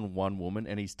crush on one woman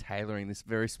and he's tailoring this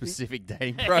very specific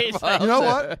dating He's profile. like, you know to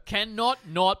what? her. Cannot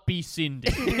not be Cindy.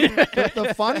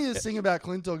 the funniest thing about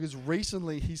Clint Dog is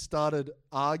recently he started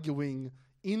arguing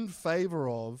in favor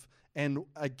of and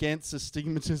against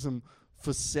astigmatism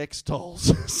for sex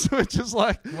dolls. So it's just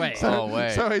like, Wait. so, Oh,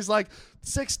 wait. so he's like,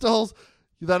 sex dolls,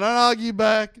 they don't argue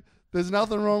back. There's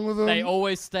nothing wrong with them. They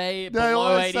always stay They below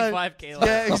always say- 85 kilos.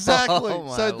 Yeah, exactly. Oh,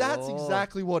 my So that's Lord.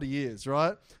 exactly what he is,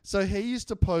 right? So he used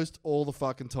to post all the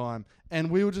fucking time, and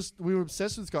we were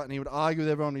obsessed with this guy, and he would argue with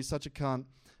everyone. He's such a cunt.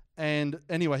 And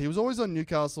anyway, he was always on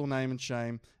Newcastle Name and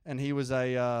Shame, and he was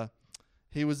a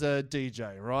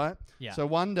DJ, right? Yeah. So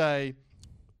one day,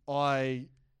 I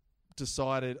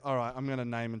decided, all right, I'm going to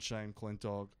name and shame Clint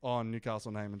Dog on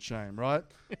Newcastle Name and Shame, right?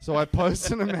 So I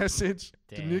posted a message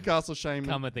to Damn. Newcastle Shame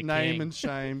Come with the Name king. and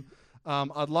Shame.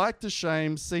 I'd like to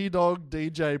shame Sea Dog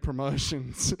DJ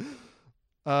Promotions.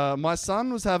 My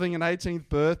son was having an 18th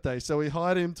birthday, so we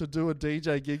hired him to do a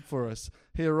DJ gig for us.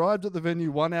 He arrived at the venue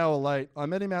 1 hour late. I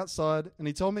met him outside, and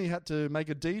he told me he had to make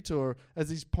a detour as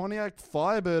his Pontiac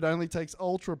Firebird only takes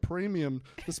ultra premium,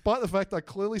 despite the fact I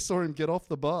clearly saw him get off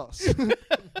the bus.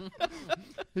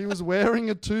 He was wearing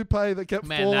a toupee that kept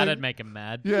Man, falling. that'd make him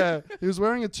mad. Yeah, he was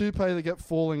wearing a toupee that kept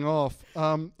falling off.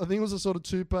 I think it was a sort of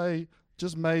toupee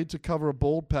just made to cover a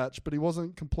bald patch, but he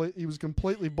wasn't complete. He was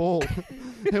completely bald.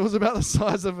 It was about the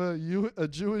size of a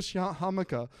Jewish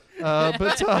yarmulke.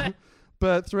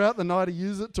 But throughout the night, he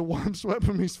used it to wipe sweat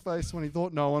from his face when he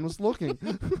thought no one was looking.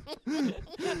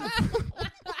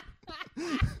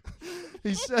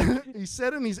 He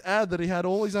said in his ad that he had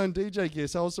all his own DJ gear,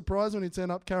 so I was surprised when he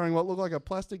turned up carrying what looked like a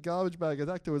plastic garbage bag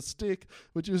attached to a stick,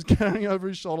 which he was carrying over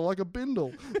his shoulder like a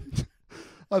bindle.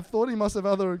 I thought he must have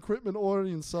other equipment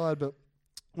already inside, but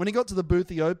when he got to the booth,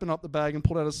 he opened up the bag and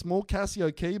pulled out a small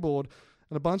Casio keyboard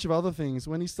and a bunch of other things.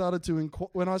 When I started to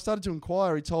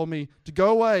inquire, he told me to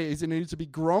go away as he needed to be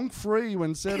gronk free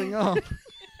when setting up.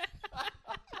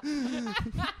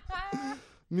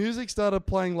 Music started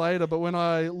playing later, but when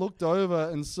I looked over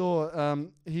and saw,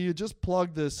 he had just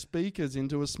plugged the speakers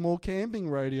into a small camping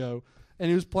radio, and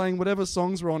he was playing whatever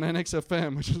songs were on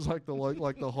NXFM, which is like the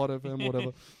Hot FM,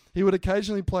 whatever. He would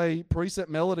occasionally play preset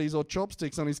melodies or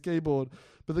chopsticks on his keyboard,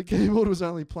 but the keyboard was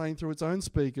only playing through its own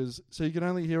speakers, so you could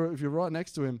only hear it if you're right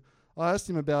next to him. I asked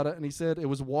him about it, and he said it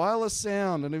was wireless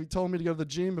sound, and he told me to go to the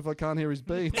gym if I can't hear his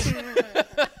beats.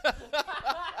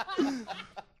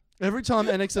 Every time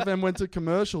NXFM went to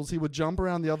commercials, he would jump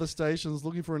around the other stations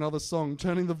looking for another song,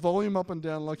 turning the volume up and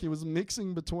down like he was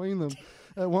mixing between them.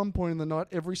 At one point in the night,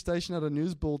 every station had a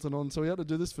news bulletin on, so he had to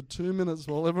do this for 2 minutes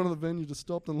while everyone at the venue just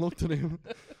stopped and looked at him.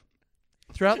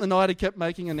 Throughout the night, he kept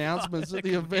making announcements that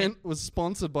the event was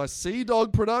sponsored by Sea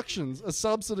Dog Productions, a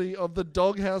subsidy of the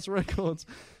Doghouse Records.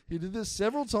 He did this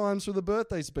several times through the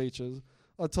birthday speeches.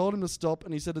 I told him to stop,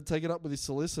 and he said to take it up with his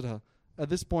solicitor. At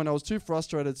this point, I was too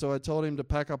frustrated, so I told him to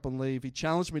pack up and leave. He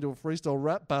challenged me to a freestyle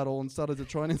rap battle and started to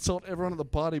try and insult everyone at the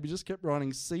party, but just kept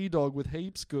writing Sea Dog with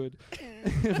heaps good.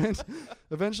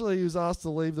 Eventually, he was asked to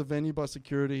leave the venue by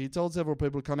security. He told several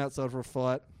people to come outside for a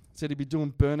fight. Said he'd be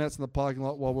doing burnouts in the parking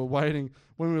lot while we're waiting.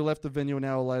 When we left the venue an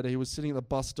hour later, he was sitting at the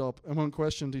bus stop, and when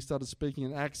questioned, he started speaking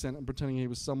an accent and pretending he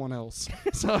was someone else.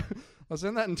 So I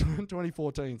sent that in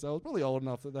 2014, so I was probably old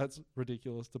enough that that's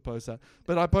ridiculous to post that.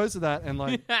 But I posted that, and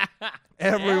like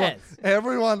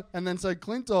everyone, and then so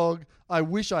Clint Dog, I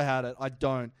wish I had it. I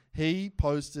don't. He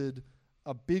posted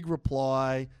a big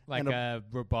reply, Like and a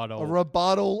rebuttal. a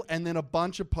rebuttal, and then a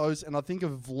bunch of posts, and I think a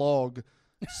vlog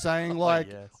saying like,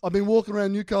 yes. I've been walking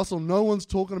around Newcastle, no one's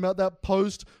talking about that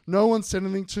post, no one said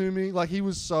anything to me. Like, he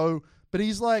was so, but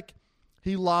he's like,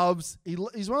 he's one of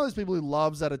those people who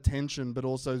loves that attention, but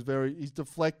also he's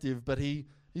deflective, but he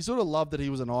sort of loved that he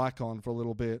was an icon for a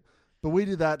little bit. But we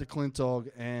did that to Clint Dog,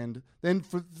 and then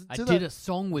I did a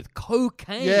song with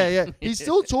cocaine. yeah. He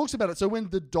still talks about it. So when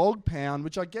the Dog Pound,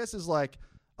 which I guess is like,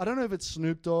 I don't know if it's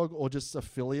Snoop Dogg or just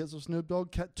affiliates of Snoop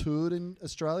Dogg, toured in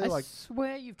Australia. I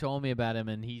swear you've told me about him,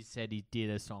 and he said he did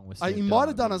a song with Snoop He Dogg. might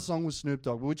have done a song with Snoop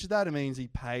Dogg, which that means he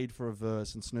paid for a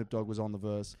verse and Snoop Dogg was on the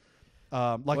verse.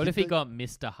 What if he got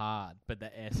Mr. Hard, but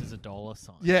the S is a dollar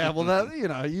sign? Yeah, well,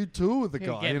 that, you tour with the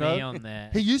guy. Get me on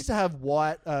there. He used to have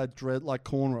white dread, like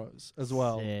cornrows as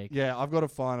well. Sick. Yeah, I've got to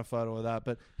find a photo of that.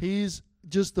 But he's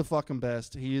just the fucking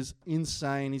best. He is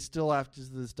insane. He's still active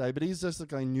to this day, but he's just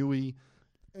like a newy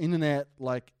internet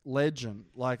like legend.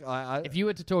 Like if you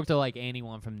were to talk to like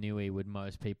anyone from Newey, would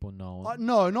most people know him?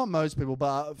 no, not most people,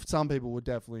 but some people would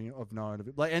definitely have known of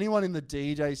it. Like anyone in the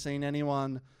DJ scene,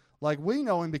 anyone like we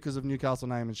know him because of Newcastle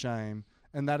Name and Shame,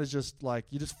 and that is just like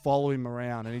you just follow him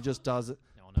around, and he just does it.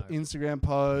 No. Instagram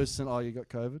posts and you got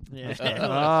COVID. Yeah.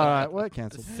 All right, we're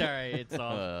cancelled. Sorry, it's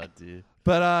off. Oh, dear.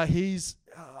 But he's.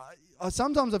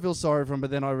 Sometimes I feel sorry for him, but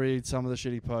then I read some of the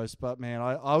shitty posts. But man,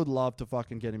 I would love to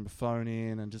fucking get him a phone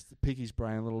in and just pick his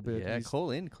brain a little bit. Yeah, call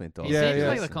in Clint Dog. He Yeah, seems yeah.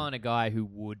 like the kind of guy who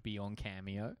would be on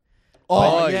Cameo.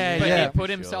 Oh, But yeah. he put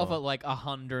himself Sure. at like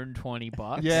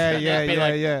 $120. Yeah, And yeah, they'd be yeah,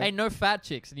 like, yeah. Hey, no fat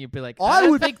chicks, and you'd be like, I I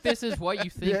don't would- think this is what you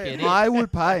think it is. I would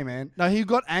pay, man. No, he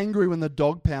got angry when the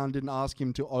Dog Pound didn't ask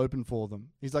him to open for them.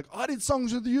 He's like, I did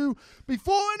songs with you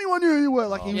before anyone knew who you were.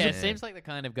 Like he was Yeah, a it seems like the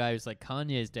kind of guy who's like,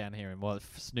 Kanye's down here, and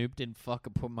if Snoop didn't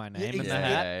fucking put my name in the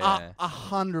exactly. hat.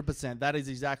 100%. That is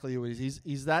exactly who it is.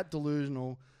 He's that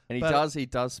delusional. And But- he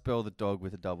does spell the dog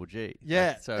with a double G.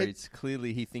 Yeah, So it's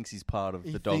clearly he thinks he's part of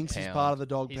He the Dog thinks Pound. he's part of the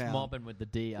Dog He's Pound. mobbing with the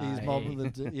DI. He's mobbing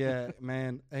with the yeah,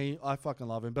 man. I fucking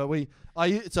love him. But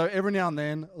so every now and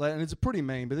then, and it's a pretty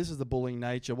mean, but this is the bullying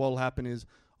nature. What'll happen is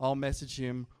I'll message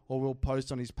him or we'll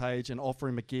post on his page and offer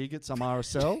him a gig at some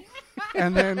RSL,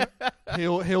 and then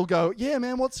he'll go, yeah,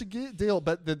 man, what's the deal?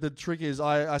 But the trick is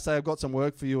I say I've got some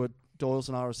work for you at Doyleson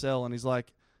RSL, and he's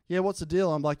like, yeah, what's the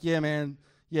deal? I'm like, yeah, man,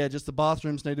 yeah, just the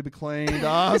bathrooms need to be cleaned.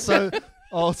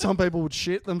 Some people would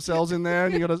shit themselves in there,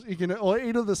 and you can eat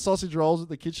all the sausage rolls at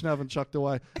the kitchen oven chucked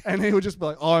away, and he would just be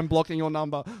like, "Oh, I'm blocking your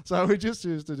number." So we just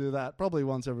used to do that probably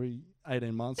once every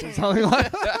 18 months or something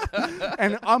like that.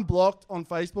 And I'm blocked on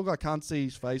Facebook. I can't see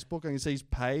his Facebook. I can see his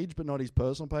page, but not his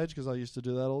personal page because I used to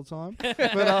do that all the time.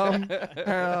 But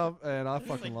and I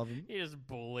fucking love him. He's just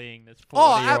bullying this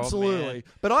 40-year-old Oh, man. absolutely.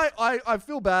 But I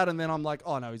feel bad, and then I'm like,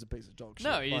 oh no, he's a piece of dog shit.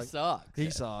 No, he Like, sucks. He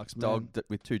sucks, man. Dog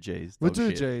with two G's. With Dog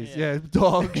two shit. G's, yeah.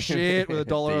 Dog shit with a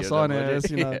dollar a sign D-O-double-G.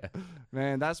 S, you know. Yeah.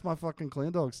 Man, that's my fucking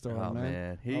Clint Dog story, Oh, man.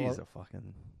 man. I He's love- a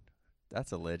fucking...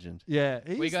 That's a legend. Yeah,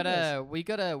 he's We'll the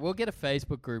best. get a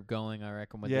Facebook group going, I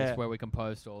reckon, with Yeah. this where we can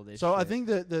post all this. So I shit. think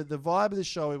that the vibe of this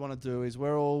show we want to do is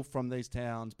we're all from these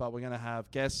towns, but we're going to have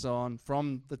guests on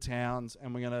from the towns,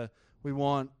 and we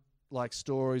want like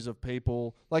stories of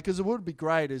people, like, because it would be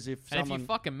great is if And someone. if you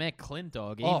fucking met Clint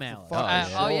Dog, Oh, email for us. fuck's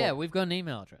sake. Oh sure. yeah, we've got an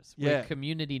email address. Yeah. We're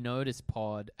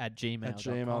communitynoticepod@gmail.com. at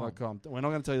gmail.com. We're not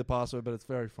going to tell you the password, but it's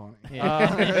very funny.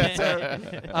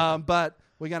 Yeah. But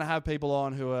we're going to have people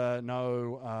on who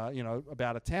know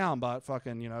about a town. But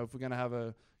fucking, if we're going to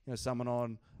have someone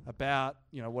on about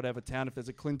whatever town, if there's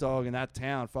a Clint Dog in that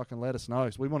town, fucking let us know.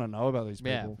 'Cause we want to know about these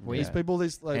Yeah, people. we- These people,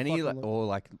 Any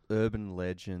or urban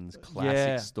legends, classic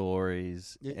Yeah.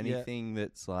 stories, Yeah. anything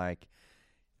that's like,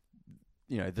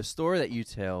 the story that you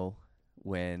tell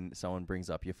when someone brings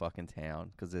up your fucking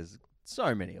town, because there's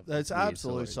so many of them. There's weird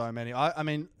absolutely stories. so many. I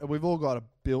mean, we've all got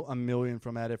a million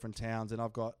from our different towns, and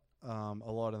I've got a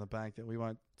lot in the bank that we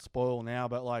won't spoil now.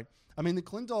 But like, I mean, the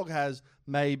Clint Dog has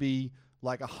maybe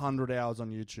like 100 hours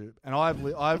on YouTube, and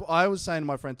I was saying to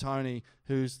my friend Tony,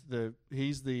 he's the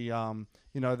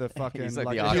fucking He's like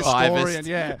like the historian, archivist.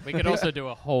 yeah. We could also do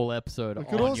a whole episode We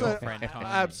could on also- your friend Tony.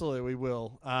 Absolutely, we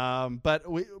will. But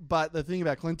the thing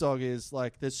about Clint Dog is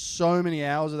like, there's so many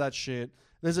hours of that shit.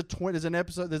 There's an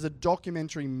episode. There's a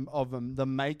documentary of them, the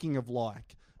making of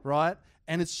Like, right?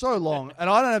 And it's so long, and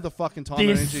I don't have the fucking time and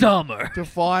This energy summer, to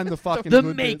find the fucking the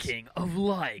good bits. making of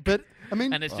Like. But I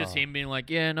mean, And it's just him being like,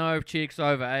 yeah, no, chicks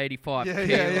over 85 yeah, kilos.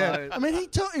 yeah, yeah. I mean,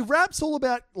 he raps all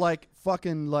about like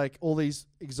fucking like all these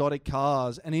exotic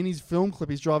cars, and in his film clip,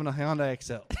 he's driving a Hyundai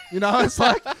XL. It's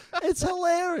like it's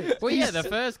hilarious. Well, yeah, He's- the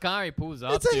first car he pulls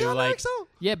up it's a to, Hyundai like, XL.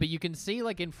 yeah, but you can see,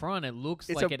 like, in front, it looks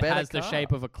It's like a it better has the car.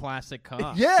 shape of a classic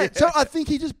car. Yeah, so I think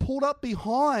he just pulled up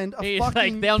behind a He's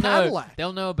fucking like, they'll Cadillac.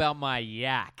 know about my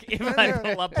yak if Yeah, I yeah.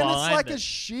 pull up and it's behind like it. a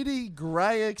shitty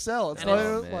grey XL. It's And not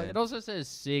it's- even, like It also says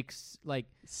 6, like,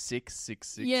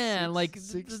 666. yeah, like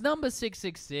six- the number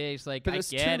 666. Like, But I it's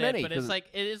too get many, it, but 'cause it's like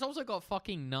it's also got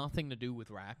fucking nothing to do with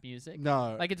rap music.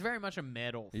 no, Like, it's very much a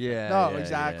metal. Yeah. No, yeah,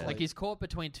 exactly. yeah. Like, he's caught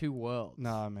between two worlds.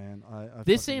 no, man. I This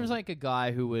fucking seems love like a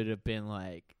guy who would have been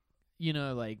like,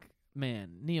 like, man,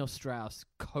 Neil Strauss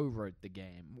co-wrote the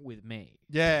game with me.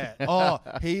 it. Yeah. Oh,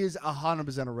 he is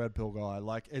 100% a red pill guy.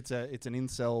 Like it's an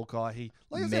incel guy. He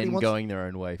like I said, he Men wants, going their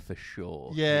own way for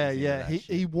sure. Yeah, He's into yeah. that He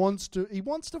shit. wants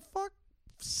to fuck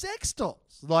sex dolls.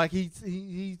 Like he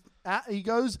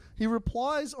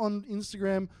replies on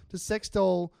Instagram to sex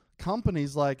doll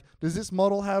companies like, does this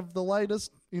model have the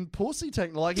latest in pussy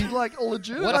technology? Like he's like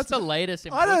legit. What's That's- the latest?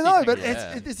 In I don't pussy know, but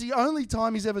technology? it's the only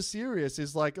time he's ever serious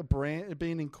is like a brand,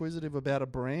 being inquisitive about a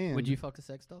brand. Would you fuck a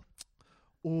sex doll?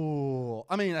 Oh,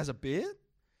 I mean, as a bit,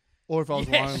 or if I was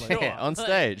Yeah, lonely. sure. Yeah, on Like,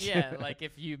 stage. yeah, like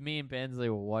if me and Bensley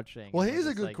were watching. Well, and here's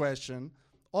we're a just good like, question.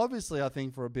 Obviously, I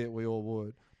think for a bit we all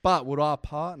would, but would our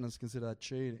partners consider that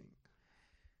cheating?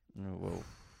 Oh, well,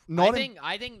 Not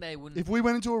I think they wouldn't. if we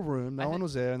went into a room, no I one thi-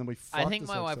 was there, and then we fucked I think the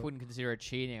my sex wife doll. wouldn't consider it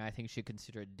cheating. I think she'd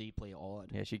consider it deeply odd.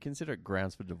 yeah, she'd consider it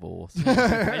grounds for divorce.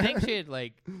 I think she'd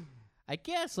like. I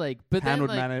guess like, but Han then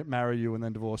would like, marry you and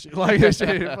then divorce you. Like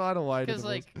she'd find a way to because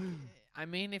divorce. like, I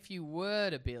mean, if you were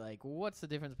to be like, what's the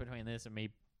difference between this and me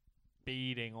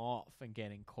beating off and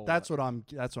getting caught? That's what I'm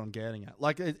getting at.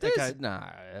 Like, okay, No,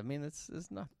 I mean, it's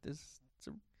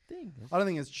a thing. I don't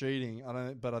think it's cheating. I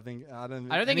don't think I don't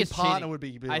think any it's partner cheating. would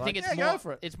be I like, think it's yeah, more. go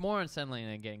for it. It's more unsettling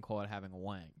than getting caught having a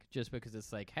wank, just because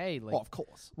it's like, hey, like, Oh, of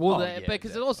course. well, Oh, the, yeah,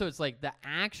 because it also it's like the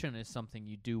action is something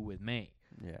you do with me,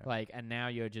 Yeah. like, and now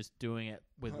you're just doing it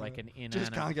with like an inanimate.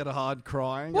 Just can't get a hard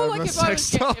crying. Well, over like a if I,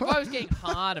 sex was doll. if I was getting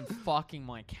hard and fucking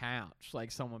my couch,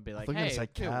 like someone would be like, thought you were "Hey, gonna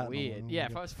say feel cat. weird." Oh, Yeah,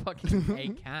 okay. if I was fucking a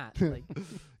cat, like,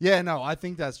 Yeah, no, I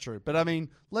think that's true. But I mean,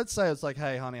 let's say it's like,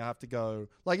 hey, honey, I have to go.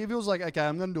 Like, if it was like, okay,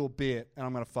 I'm going to do a bit and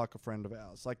I'm going to fuck a friend of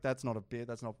ours. Like, that's not a bit.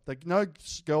 That's not, like, no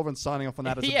girlfriend signing off on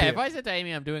that as a yeah. bit. If I said to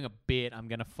Amy, "I'm doing a bit," I'm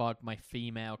gonna fuck my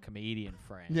female comedian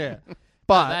friend. Yeah. but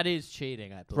But, that is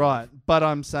cheating, I believe. right. But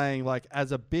I'm saying, like,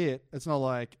 as a bit, it's not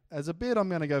like, as a bit, I'm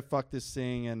going to go fuck this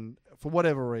thing and for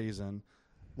whatever reason.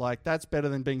 Like, that's better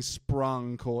than being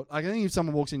sprung, caught. Like, I think if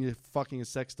someone walks in, you're fucking a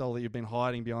sex doll that you've been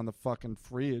hiding behind the fucking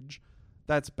fridge,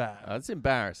 that's bad. It's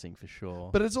embarrassing for sure.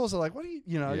 But it's also like, what do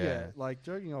you know, Yeah. like,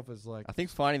 joking off is like, I think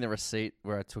finding the receipt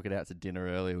where I took it out to dinner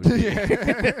early would be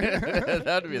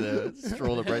that would be the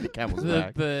straw that broke the camel's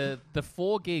back. The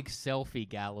 4 gig selfie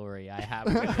gallery I have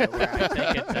with it, where I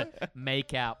take it to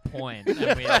make out point,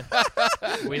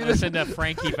 and we listen to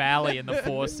Frankie Valli in the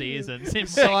Four Seasons in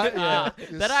my car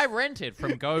that I rented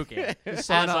from Gogi as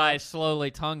I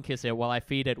slowly tongue kiss it while I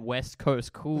feed it West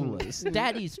Coast coolers.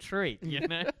 Daddy's treat, you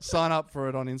know. sign up for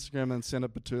it on Instagram and send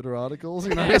it Batuta articles.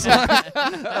 You know, it's like,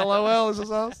 LOL, is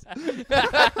this us?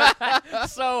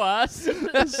 So us.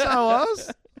 So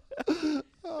us?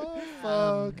 Oh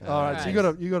fuck! All right, so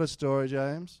you got a story,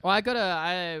 James. Well,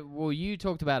 well, you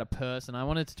talked about a person. I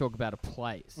wanted to talk about a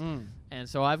place, and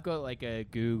so I've got like a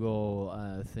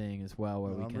Google thing as well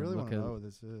where we I can really look want to at know what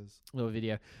this is. little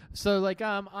video. So like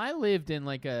I lived in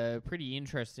like a pretty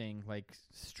interesting like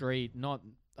street, not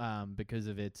because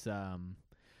of its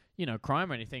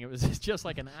crime or anything. It was just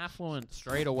like an affluent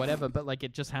street or whatever, but like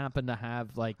it just happened to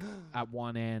have like at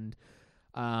one end,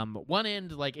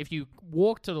 like if you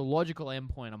walk to the logical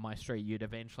endpoint on my street, you'd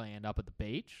eventually end up at the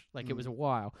beach. Like it was a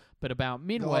while, but about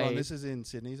midway. Hold on, this is in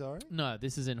Sydney, sorry. No,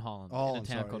 this is in Holland, Oh, in a I'm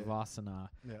town sorry, called yeah. Wassenaar.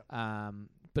 Yeah.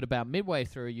 But about midway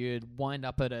through, you'd wind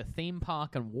up at a theme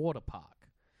park and water park.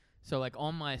 So like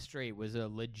on my street was a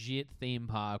legit theme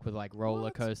park with like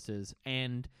roller coasters,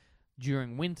 and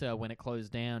during winter when it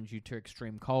closed down due to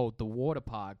extreme cold, the water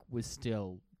park was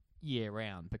still year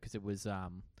round because it was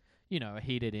a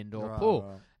heated indoor pool.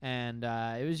 Right. And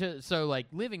it was just so like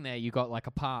living there, you got like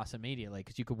a pass immediately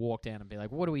because you could walk down and be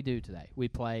like, what do we do today? We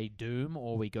play Doom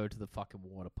or we go to the fucking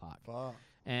water park. Fuck.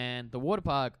 And the water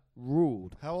park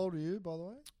ruled. How old are you, by the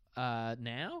way?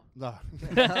 Now? No.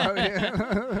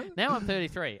 Now I'm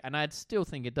 33, and I'd still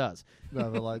think it does. No,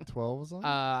 but like 12 or something?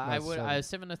 I No, was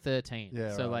 7 to 13.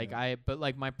 Yeah, so right, but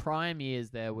my prime years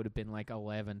there would have been like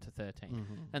 11 to 13. Mhm.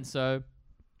 And so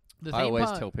the I theme always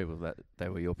park- tell people that they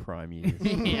were your prime years.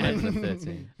 Yeah. 11 to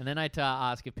 13. And then I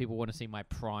ask if people want to see my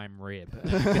prime rib.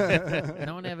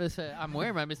 No one ever said I'm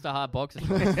wearing my Mr. Hard boxers.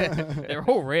 They're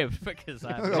all ribbed because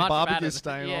I'm Got a much barbecue fatter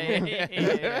stain yeah, on yeah,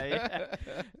 them.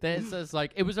 yeah. There's this,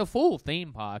 like it was a full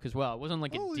theme park as well. It wasn't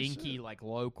like Holy a dinky shit. like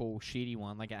local shitty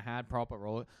one. Like it had proper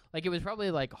roller. Like it was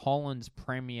probably like Holland's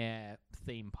premier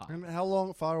theme park. And how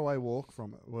long, far away walk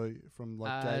from it? Were you from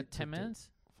like gate to 10 minutes.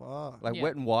 Far. Like Yeah.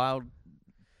 Wet and Wild.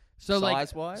 So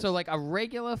Size-wise? like a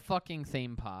regular fucking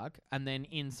theme park, and then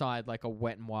inside like a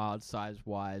Wet and Wild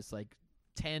size-wise, like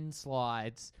 10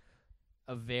 slides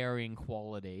of varying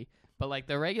quality. But like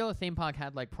the regular theme park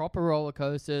had like proper roller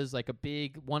coasters, like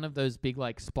one of those big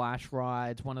like splash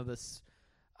rides, one of the,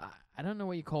 I don't know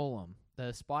what you call them,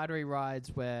 the spidery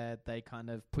rides where they kind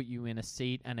of put you in a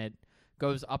seat and it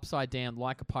goes upside down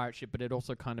like a pirate ship, but it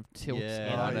also kind of tilts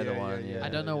Yeah, in. I know the one. yeah, Yeah, I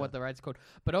don't know what the ride's called,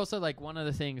 but also like one of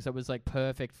the things that was like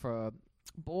perfect for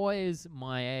boys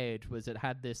my age was it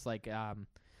had this like a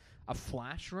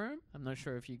flash room. I'm not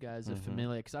sure if you guys are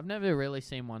familiar because I've never really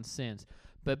seen one since.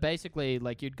 But basically,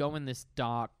 like you'd go in this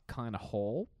dark kind of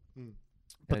hall.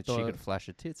 And she the- could flash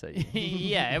her tits at you.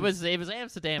 Yeah, it was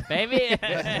Amsterdam, baby.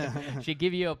 She'd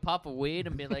give you a puff of weed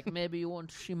and be like, maybe you want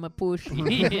to see my push.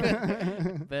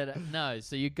 But no,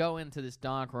 so you go into this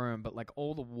dark room, but like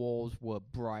all the walls were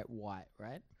bright white,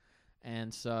 right?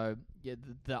 And so yeah,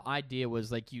 the idea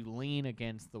was like you lean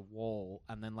against the wall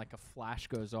and then like a flash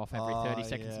goes off every 30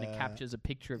 seconds and it yeah. captures a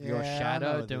picture of your Yeah, I know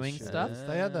shadow what this doing shit stuff. is.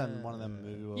 They had that in one of them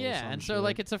movies. Yeah, and so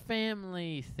like it's a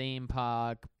family theme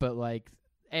park, but like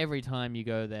every time you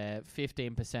go there,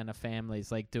 15% of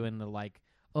families like doing the like,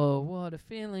 oh, what a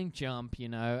feeling jump, you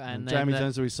know, and then Jamie the-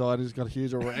 turns to his side, he's got a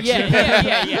huge erection.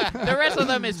 yeah. The rest of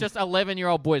them is just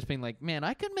 11-year-old boys being like, man,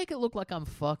 I could make it look like I'm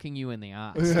fucking you in the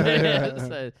ass.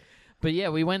 So, but yeah,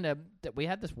 we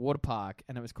had this water park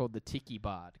and it was called the Tiki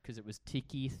Bar because it was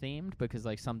tiki themed because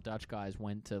like some Dutch guys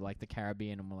went to like the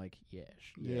Caribbean and were like,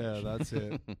 Yeah, that's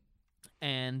it.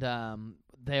 and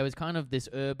there was kind of this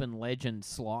urban legend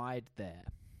slide there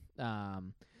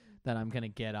that I'm going to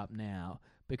get up now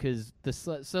because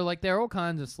so like there are all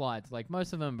kinds of slides. Like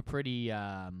most of them are pretty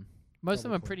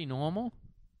normal.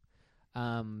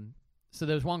 So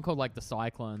there's one called like the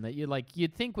Cyclone that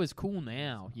you'd think was cool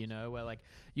now, you know, where like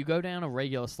you go down a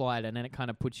regular slide and then it kind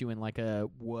of puts you in like a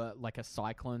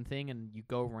cyclone thing and you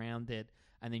go around it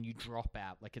and then you drop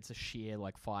out like it's a sheer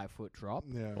like 5-foot drop.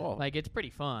 Yeah. Oh, Like it's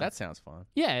pretty fun. that sounds fun.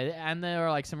 Yeah, and there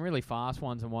are like some really fast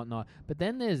ones and whatnot. But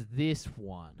then there's this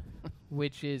one,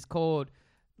 which is called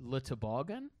Le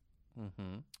Toboggan.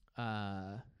 Mm-hmm.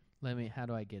 How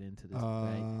do I get into this?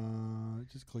 Right?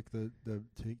 Just click the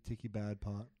Tiki Bad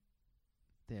part.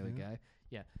 There we go.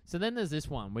 Yeah. So then there's this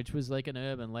one, which was like an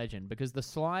urban legend because the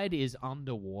slide is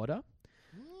underwater.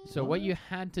 So what you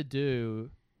had to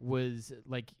do was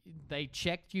like they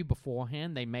checked you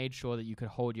beforehand. They made sure that you could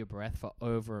hold your breath for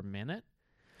over a minute.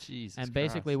 Jesus And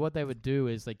basically what they would do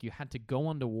is like you had to go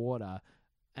underwater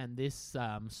and this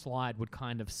slide would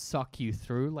kind of suck you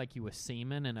through like you were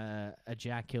semen in a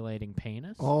ejaculating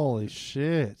penis. Holy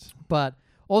shit. But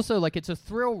also like it's a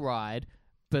thrill ride,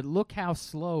 but look how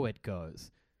slow it goes.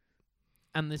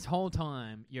 And this whole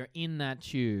time you're in that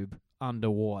tube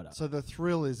underwater. So the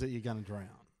thrill is that you're going to drown.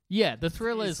 Yeah, the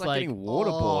thrill It's is like getting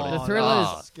waterboarded. the thrill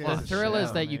Oh, is scares the thrill shit is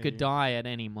out that of you could me. die at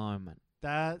any moment.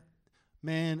 That,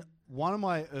 man, one of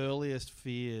my earliest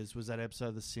fears was that episode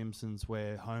of The Simpsons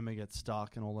where Homer gets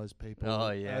stuck and all those people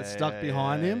stuck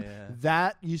behind him. yeah.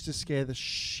 That used to scare the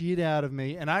shit out of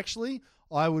me. And actually,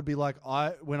 I would be like,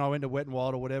 when I went to Wet and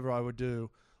Wild or whatever I would do,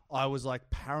 I was like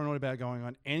paranoid about going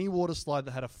on any water slide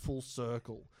that had a full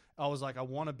circle. I was like, I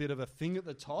want a bit of a thing at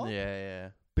the top. Yeah.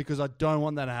 Because I don't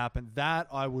want that to happen. That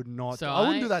I would not. So I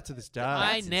wouldn't do that to this day.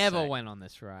 I That's never insane. went on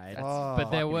this ride, That's Oh. but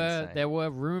there fucking were insane. there were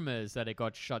rumors that it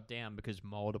got shut down because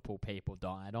multiple people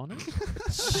died on it.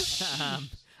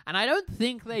 And I don't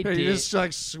think they You're did. just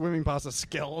like swimming past a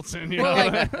skeleton. You Well,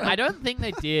 know? like, I don't think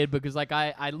they did because like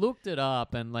I looked it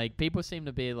up and like people seem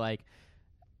to be like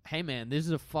hey man, this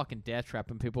is a fucking death trap,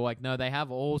 and people are like, no, they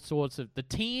have all sorts of the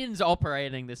teens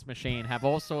operating this machine have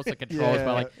all sorts of controls,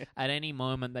 but like at any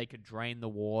moment they could drain the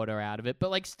water out of it. But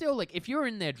like still, like if you're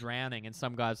in there drowning and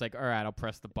some guy's like, all right, I'll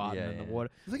press the button Yeah, and the yeah. water,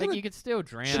 Is it like gonna you could still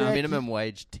drown. check- Minimum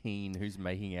wage teen who's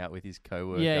making out with his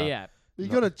coworker. Yeah. You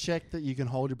got to check that you can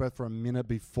hold your breath for a minute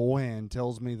beforehand.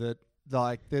 Tells me that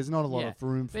like there's not a lot Yeah. of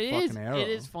room for But fucking error. it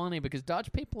is funny because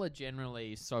Dutch people are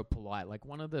generally so polite. Like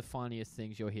one of the funniest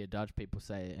things you'll hear Dutch people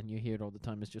say, and you hear it all the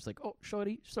time, is just like, "Oh,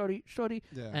 shorty, shorty, shorty,"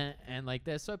 Yeah. and like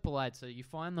they're so polite. So you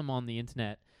find them on the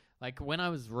internet. Like when I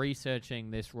was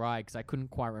researching this ride, because I couldn't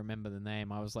quite remember the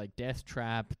name, I was like Death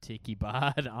Trap, Tiki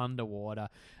Bard, Underwater,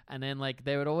 and then like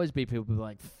there would always be people who were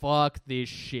like, "Fuck this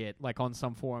shit," like on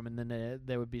some forum, and then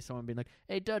there would be someone being like,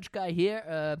 "Hey, Dutch guy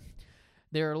here,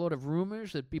 there are a lot of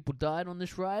rumors that people died on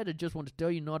this ride. I just want to tell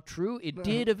you, not true. It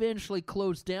did eventually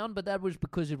close down, but that was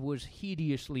because it was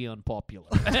hideously unpopular."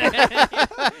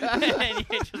 And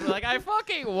you're just like, I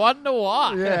fucking wonder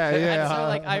why. Yeah, yeah. And so,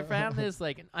 like, I found this,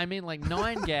 like, I mean, like,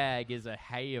 9gag is a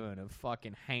haven of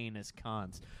fucking heinous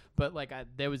cunts. But, like,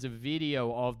 there was a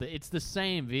video of it's the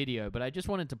same video, but I just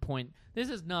wanted to point, this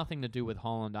has nothing to do with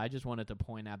Holland. I just wanted to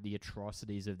point out the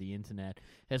atrocities of the internet.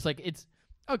 It's like,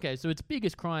 okay, so its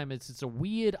biggest crime is it's a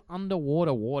weird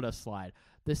underwater water slide.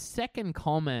 The second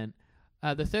comment,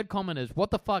 the third comment is, what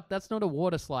the fuck? That's not a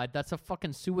water slide. That's a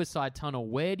fucking suicide tunnel.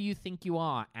 Where do you think you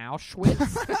are,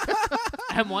 Auschwitz?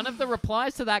 And one of the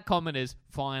replies to that comment is,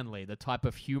 finally, the type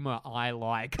of humor I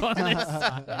like on this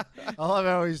side. I love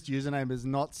how his username is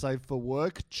not safe for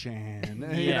work, Chan.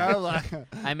 You Yeah. know, like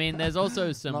I mean, there's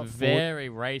also some Not for- very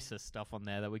racist stuff on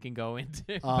there that we can go into.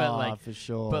 But like, for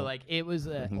sure. but like, it was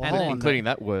and Hold then- on. Including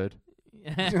that word.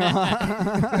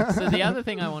 So the other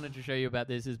thing I wanted to show you about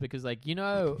this is because, like, you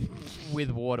know,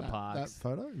 with water that parks,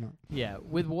 photo, no. yeah,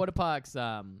 with water parks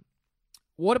are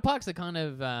kind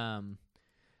of,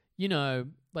 you know,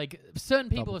 like certain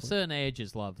people Double of click. certain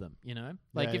ages love them. You know,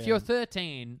 like Yeah, if yeah. you're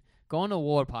 13. Going to a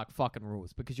water park fucking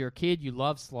rules because you're a kid, you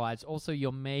love slides. Also,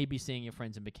 you're maybe seeing your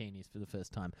friends in bikinis for the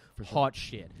first time. For sure. Hot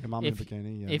shit. Your mum in a If-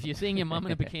 bikini. Yeah. If you're seeing your mum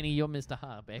in a bikini, you're Mr.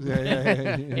 Hart, baby. Yeah.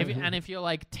 And if you're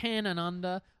like 10 and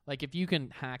under, like if you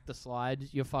can hack the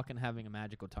slides, you're fucking having a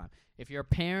magical time. If you're a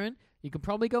parent, you could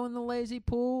probably go in the lazy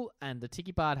pool, and the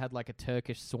Tiki Bard had like a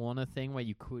Turkish sauna thing where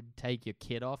you could take your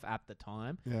kid off at the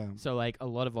time. Yeah. So like a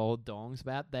lot of old dongs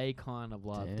they kind of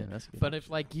loved Damn, it. that's good. But if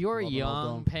like you're a Love an old young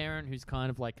dong. parent who's kind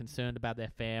of like concerned about their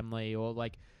family, or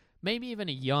like maybe even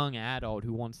a young adult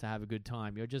who wants to have a good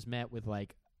time, you're just met with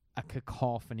like a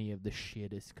cacophony of the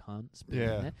shittest cunts. being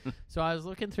Yeah. there. So I was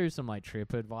looking through some like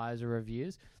TripAdvisor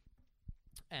reviews,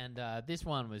 and this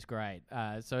one was great.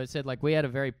 So it said like we had a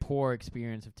very poor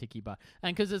experience of Tiki Bar,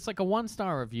 and because it's like a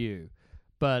 1-star review,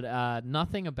 but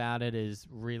nothing about it is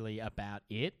really about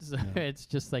it. So it's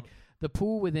just like the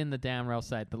pool within the down rail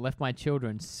site that left my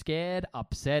children scared,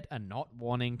 upset, and not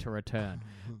wanting to return.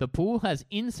 The pool has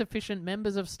insufficient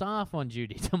members of staff on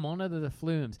duty to monitor the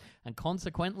flumes, and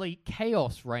consequently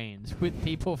chaos reigns with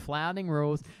people flouting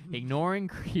rules, ignoring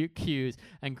cues,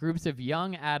 and groups of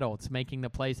young adults making the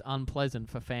place unpleasant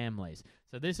for families.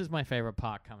 So this is my favorite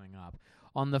part coming up.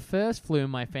 On the first flume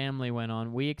my family went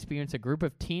on, we experienced a group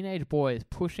of teenage boys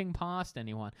pushing past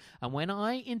anyone. And when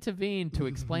I intervened to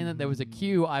explain that there was a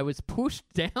queue, I was pushed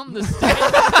down the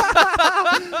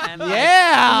stairs. And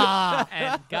Yeah!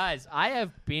 and guys, I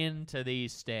have been to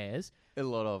these stairs. A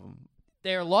lot of them.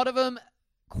 There are a lot of them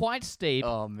quite steep,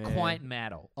 Oh, man. quite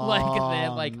metal. Oh, Like they're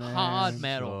like man. hard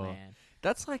metal, Sure. man.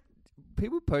 That's like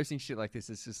people posting shit like this.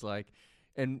 It's just like,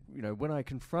 and you know, when I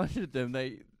confronted them,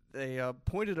 they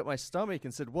pointed at my stomach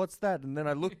and said, "What's that?" And then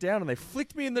I looked down and they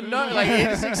flicked me in the nose. Like, he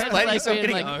just explained like myself being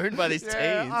getting like- owned by these teens.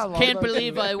 Can't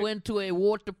believe I went to a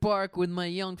water park with my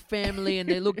young family and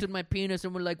they looked at my penis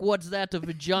and were like, "What's that, a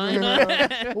vagina?"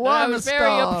 And I One was very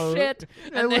star. upset.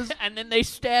 And was- then they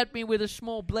stabbed me with a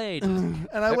small blade. And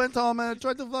I went home and I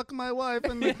tried to fuck my wife,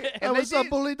 and I was so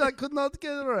bullied I could not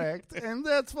get erect, and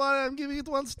that's why I'm giving it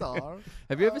 1 star.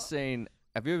 Have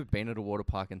you ever been at a water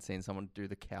park and seen someone do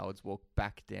the coward's walk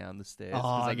back down the stairs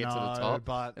because they get to the top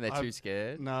but and they're too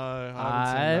scared? No, I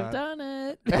I've haven't done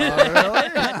it.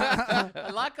 Oh,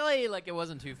 really? Luckily, like it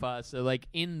wasn't too far. So like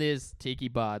in this Tiki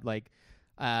Bar, like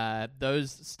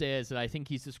those stairs that I think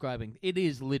he's describing, it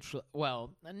is literally.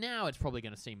 Well, now it's probably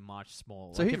going to seem much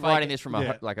smaller. So Like, he's if I writing get- this from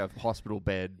a like a hospital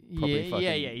bed. Probably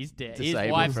yeah, he's dead. His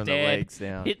disabled wife's from the dead. legs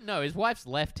down. His wife's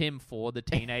left him for the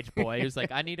teenage boy who's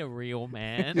like, I need a real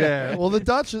man. Yeah, well, the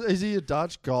Dutch, is he a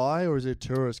Dutch guy or is he a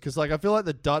tourist? Because, like, I feel like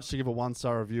the Dutch to give a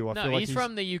 1-star review. I No, feel like he's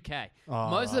from the UK. Oh,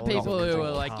 Most of the well, people that's who a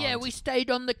were like, yeah, cunt. we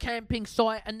stayed on the camping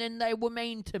site and then they were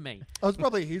mean to me. Oh, it's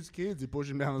probably his kids who push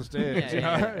him down the stairs. Yeah, you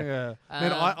know? yeah. Yeah.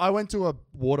 Man, I went to a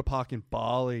water park in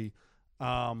Bali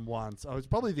once. I was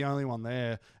probably the only one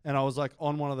there, and I was like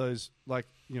on one of those like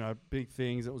big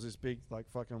things. It was this big like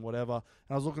fucking whatever, and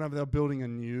I was looking over there building a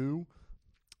new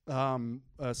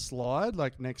slide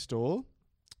like next door,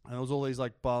 and there was all these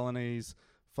like Balinese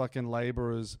fucking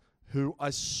laborers who I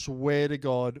swear to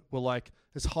God were like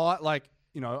as high, like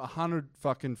 100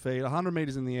 fucking feet, 100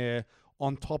 meters in the air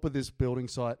on top of this building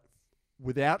site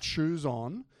without shoes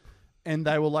on. And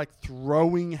they were like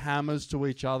throwing hammers to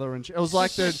each other, and it was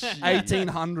like the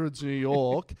 1800s New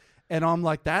York. And I'm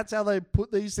like, that's how they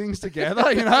put these things together,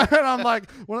 And I'm like,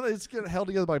 one of these get held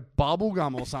together by bubble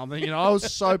gum or something, I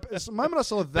was so. The moment I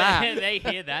saw that, they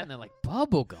hear that and they're like,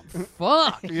 bubblegum,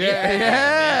 fuck.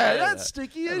 yeah, that's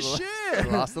sticky as It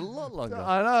shit. lasts a lot longer.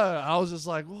 I know. I was just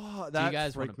like, whoa, Do that you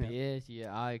guys want a freaked me out. beer?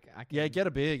 Yeah, I can. Yeah, get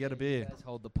a beer, get a You beer. guys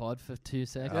hold the pod for 2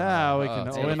 seconds. Yeah, we can.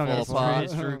 it's we're not gonna going fall apart.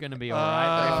 Is Drew going to be all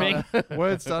right? I think.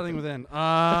 Word starting with N.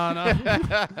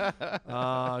 No.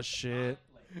 Oh, shit.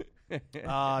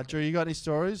 Drew, you got any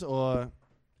stories or?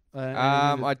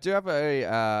 I do have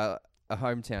a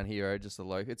hometown hero, just a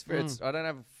local. It's very. I don't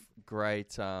have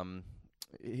great.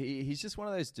 He's just one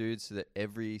of those dudes that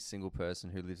every single person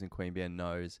who lives in Queanbeyan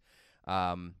knows.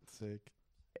 Sick.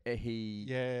 He.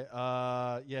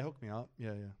 Yeah. Yeah. Hook me up.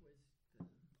 Yeah.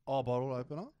 Oh, bottle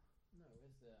opener.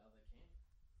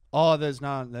 Oh, there's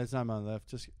no more left.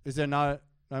 Just is there no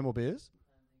more beers?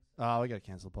 Oh, we got to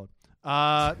cancel the pod.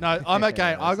 No, I'm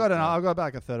okay. I got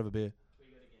back a third of a beer.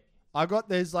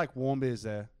 There's like warm beers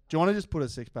there. Do you want to just put a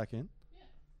 6-pack in? Yeah.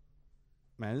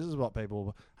 Man, this is what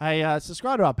people. Hey,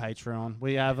 subscribe to our Patreon.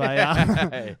 We have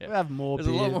a we have more. There's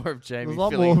beer. a lot more of Jamie There's a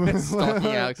lot filling more. stocking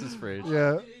Alex's fridge.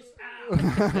 Yeah.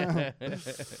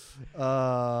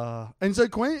 And so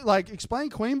explain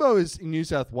Queenbow is in New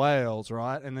South Wales,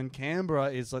 right? And then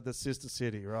Canberra is like the sister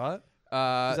city, right?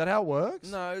 Is that how it works?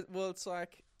 No, well, it's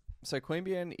like so.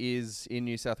 Queanbeyan is in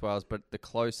New South Wales, but the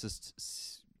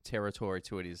closest territory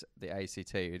to it is the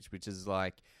ACT, which is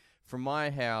like from my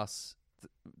house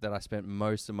that I spent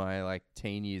most of my like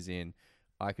teen years in.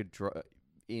 I could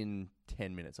in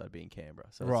 10 minutes. I'd be in Canberra,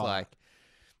 so Right. it's like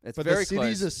it's But very the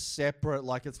cities close. are separate.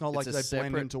 Like it's not like It's they a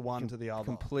blend separate, into one to the other.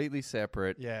 completely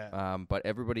separate. Yeah. But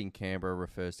everybody in Canberra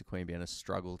refers to Queanbeyan as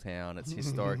struggle town. It's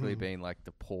historically been like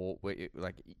the port where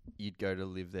you'd go to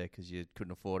live there because you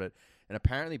couldn't afford it. And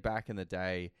apparently back in the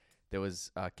day, there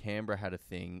was Canberra had a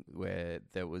thing where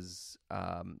there was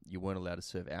you weren't allowed to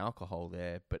serve alcohol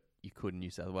there, but you could in New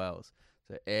South Wales.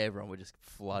 So everyone would just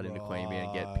flood into Queanbeyan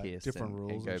and get Right. pissed Different and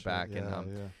rules go and shit. back. Yeah,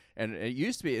 And it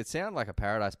used to be, it sounded like a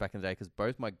paradise back in the day because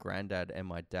both my granddad and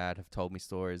my dad have told me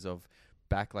stories of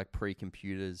back like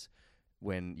pre-computers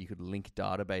when you could link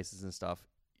databases and stuff.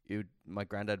 My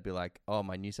granddad would be like, oh,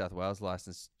 my New South Wales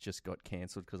license just got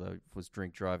cancelled because I was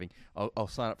drink driving. I'll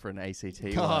sign up for an ACT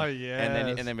one. Oh, yes.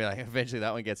 And then be like, eventually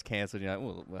that one gets cancelled. You're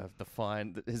like, well, the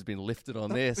fine that has been lifted on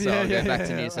this. So Yeah, I'll yeah, go back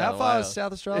to yeah. New South How far Wales. is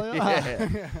South Australia?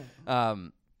 Yeah.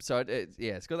 So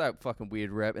it's got that fucking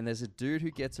weird rep, and there's a dude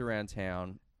who gets around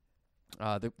town.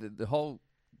 The whole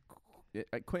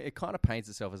it kind of paints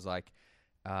itself as like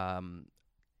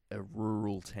a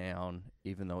rural town,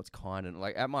 even though it's kind of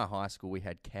like at my high school we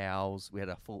had cows, we had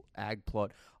a full ag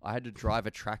plot. I had to drive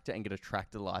a tractor and get a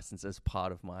tractor license as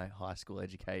part of my high school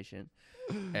education.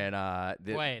 And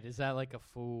Wait, is that like a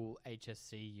full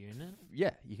HSC unit?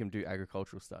 yeah, you can do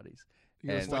agricultural studies. You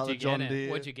gotta And start What'd the you John get in? Deere.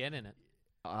 What'd you get in it?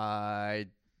 I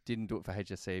didn't do it for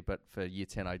HSC, but for year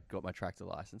 10, I got my tractor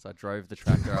license. I drove the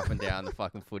tractor up and down the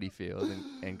fucking footy field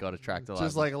and got a tractor license.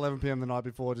 Just like 11 p.m. the night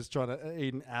before, just trying to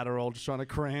eat an Adderall, just trying to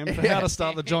cram for how to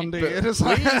start the John Deere. But It's we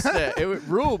like- used to, it would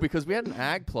rule because we had an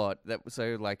ag plot that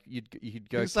so like you could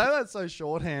go You say that so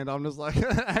shorthand. I'm just like an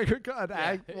ag plot.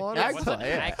 Ag What's plot, an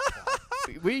yeah. ag plot?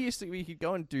 we could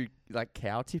go and do like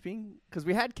cow tipping because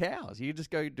we had cows. You could just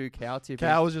go do cow tipping.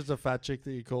 Cow was just a fat chick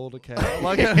that you called a cow.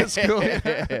 Like at school.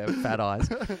 Yeah, fat eyes.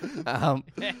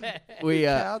 We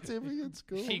Cow tipping at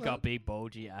school. She man. got big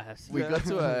bulgy ass. we got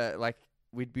to a like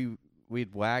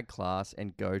we'd wag class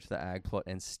and go to the ag plot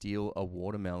and steal a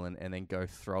watermelon and then go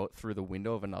throw it through the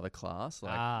window of another class.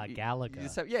 Like Gallagher. You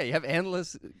just have, you have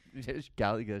endless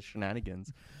Gallagher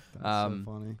shenanigans. That's so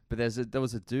funny. But there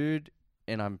was a dude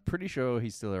and I'm pretty sure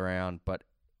he's still around, but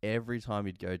every time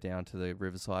he'd go down to the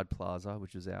Riverside Plaza,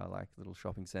 which was our like little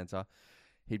shopping center,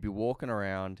 he'd be walking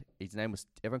around. His name was,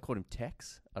 everyone called him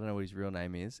Tex. I don't know what his real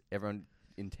name is. Everyone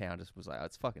in town just was like, oh,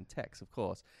 it's fucking Tex, of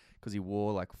course, because he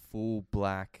wore like full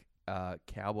black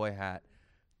cowboy hat,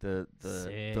 the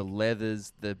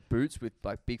leathers, the boots with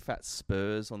like big fat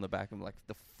spurs on the back of him, like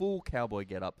the full cowboy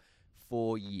get up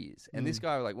for years. And this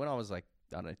guy, like when I was like,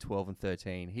 I don't know, 12 and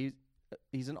 13,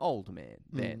 he's an old man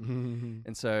then.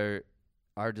 And so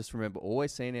I just remember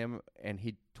always seeing him, and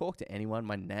he'd talk to anyone.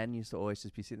 My nan used to always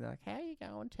just be sitting there like, how you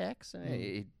going, Tex?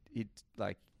 And he'd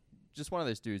like, just one of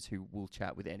those dudes who will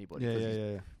chat with anybody because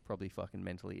he's probably fucking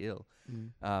mentally ill.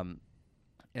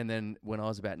 And then when I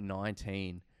was about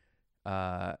 19,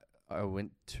 I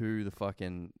went to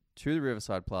the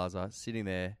Riverside Plaza, sitting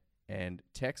there, and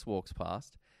Tex walks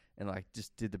past and like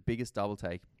just did the biggest double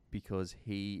take because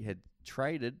he had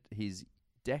traded his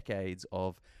decades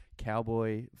of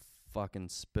cowboy fucking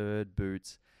spurred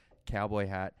boots, cowboy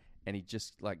hat, and he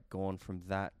just like gone from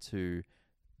that to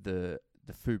the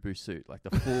FUBU suit, like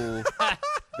the full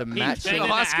the matching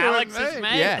high school Alex's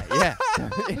mate. Yeah.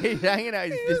 He's hanging out.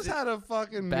 He just had a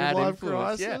fucking bad midlife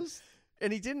influence, crisis. yeah.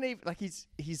 And he didn't even like he's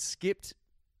skipped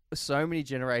so many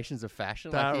generations of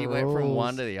fashion. That like he went from rules.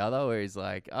 one to the other, where he's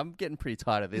like, I'm getting pretty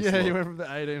tired of this. Yeah, look. he went from the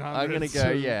 1800s. I'm gonna go.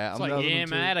 Yeah, It's I'm like, yeah,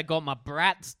 mate, I got my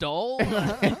Bratz doll.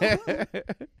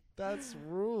 That's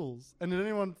rules. And did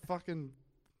anyone fucking?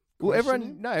 Well,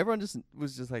 question him? everyone just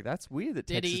was just like, that's weird that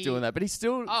Did Tex is he- doing that, but he's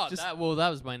still Oh, just that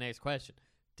was my next question.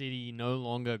 Did he no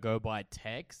longer go by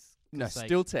Tex? no, 'Cause, like,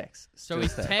 still Tex. So Still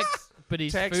he's Tex, but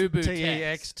he's Text FUBU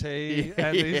Tex. TEXT,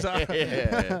 and he's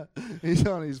Yeah. he's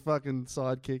on his fucking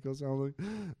sidekick or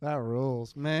something. That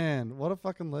rules, man. What a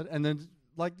fucking and then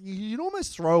like you'd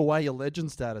almost throw away your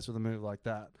legend status with a move like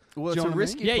that. Well, Do it's you a know what I mean?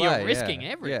 risky Yeah, play. you're risking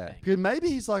everything. Because maybe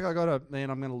he's like, I'm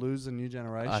gonna lose a new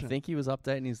generation. I think he was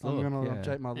updating his look. I'm gonna yeah.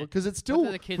 update my look because it's still. What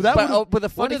do the kids- that But, would've- but the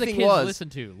What funny do the thing kids was, listen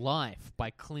to? Life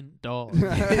by Clint Dawes.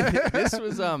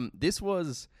 this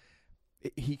was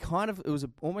he kind of, it was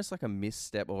almost like a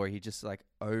misstep, or he just like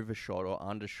overshot or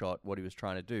undershot what he was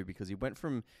trying to do, because he went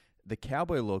from the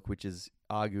cowboy look, which is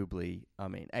arguably, I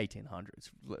mean, 1800s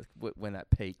when that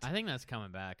peaked. I think that's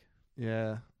coming back.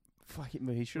 yeah, Fuck it,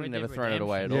 he should have Red never Dead thrown it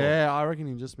away at all. yeah. I reckon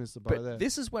he just missed the boat But there.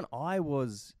 this is when I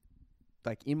was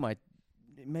like in my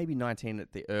maybe 19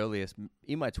 at the earliest,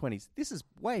 in my 20s. This is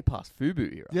way past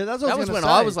FUBU era. Yeah, that's what that I was was when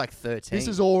gonna I say. was like 13. This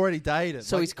is already dated.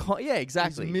 so Like, he's yeah,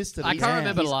 exactly. He's missed it. I again. can't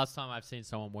remember the He's- last time I've seen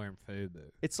someone wearing FUBU.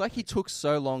 It's like he took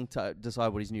so long to decide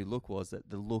what his new look was that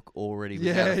the look already was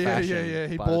Yeah, out of yeah, fashion. yeah.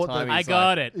 He by bought the time the- I he's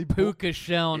got like, it. he Puka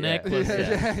shell Yeah. necklace.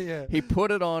 Yeah. He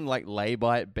put it on like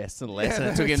lay-by at best and less, and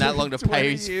it took him took that long to 20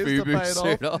 pay his years to FUBU pay it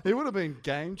suit off. It would have been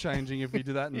game changing if he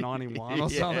did that in '91 or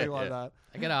Yeah, something like yeah. that.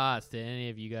 I gotta ask, did any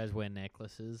of you guys wear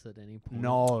necklaces at any point?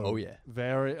 No. Oh, yeah.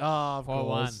 Very. Oh, of 4-1.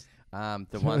 course.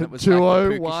 The one that was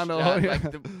 201, like, oh, the yeah. like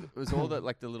it was all the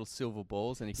like the little silver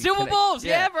balls, and you could Silver connect- balls,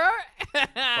 yeah, bro.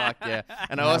 Fuck yeah!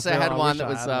 And I Yeah, also I had wish one that I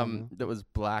was had one. that was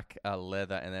black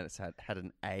leather, and then it had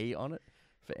an A on it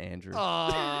for Andrew. Oh,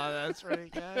 that's really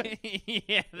good.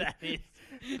 Yeah, that is.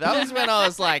 That was when I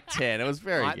was like 10. It was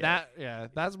very good.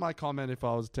 That's my comment if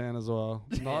I was 10 as well.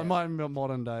 Not my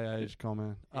modern day age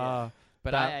comment.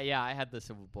 But That- I had the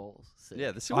silver balls. Sick.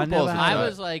 Yeah, the silver never balls. had were I that. dope.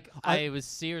 was like, I was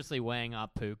seriously weighing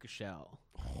up Puka shell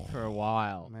for a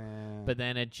while, Man. but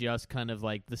then it just kind of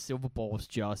like the silver balls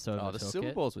just overtook Oh, the silver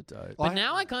it. balls were dope. But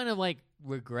now I kind of like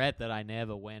regret that I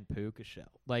never went Puka shell,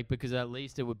 like because at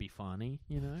least it would be funny,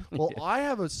 you know. Well, I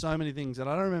have so many things, and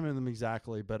I don't remember them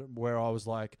exactly, but where I was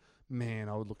like, man,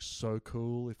 I would look so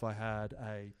cool if I had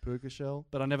a puka shell,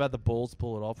 but I never had the balls to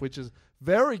pull it off, which is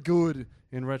very good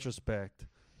in retrospect,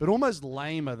 but almost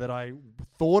lamer that I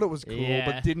thought it was cool, Yeah.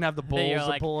 but didn't have the Then you're balls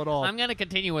to like, pull it off. I'm gonna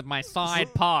continue with my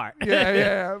side part.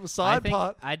 yeah, I side think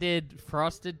part. I did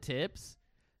frosted tips.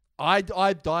 I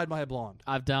dyed my hair blonde.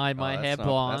 I've dyed my that's hair not-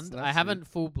 blonde. that's I haven't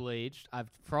full bleached. I've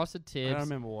frosted I tips. don't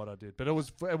remember what I did, but it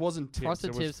wasn't tips.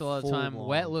 Frosted it was tips all the full time. blonde.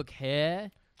 Wet look hair.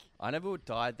 I never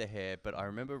dyed the hair, but I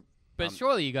remember. But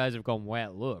surely you guys have gone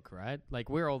wet look, right? Like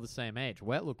we're all the same age.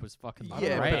 Wet look was fucking I don't know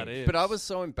yeah, what great. that is. but I was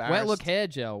so embarrassed. Wet look hair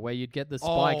gel where you'd get the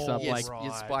spikes Oh, up Yes, like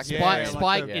you spike Yeah, spike, like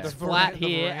spike. the- It's the flat veranda-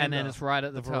 here the and then veranda. it's right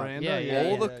at the, The top. veranda? Yeah, Yeah,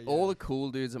 yeah. yeah. all the cool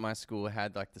dudes at my school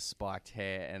had like the spiked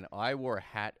hair, and I wore a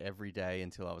hat every day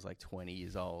until I was like 20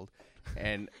 years old.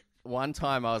 And one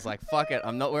time I was like, "Fuck it,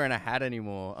 I'm not wearing a hat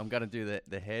anymore. I'm gonna do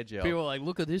the hair gel." People were like,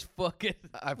 look at this fucking.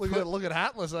 I Look at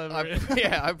Atlas over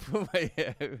here. I put my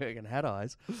fucking hat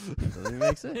eyes. Doesn't even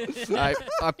make sense. I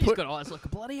He's put got eyes like a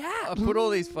bloody hat. I put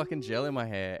all these fucking gel in my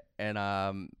hair, and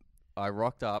I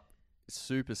rocked up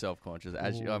super self-conscious.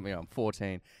 I mean, I'm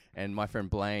 14, and my friend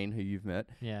Blaine, who you've met,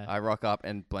 Yeah. I rock up,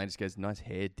 and Blaine just goes, "Nice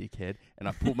hair, dickhead," and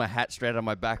I pull my hat straight out of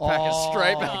my backpack and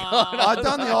straight back on. I've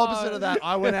done the opposite of that.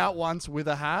 I went out once with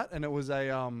a hat, and it was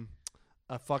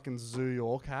a fucking Zoo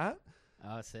York hat.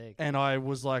 Oh, sick. And I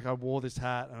was like, I wore this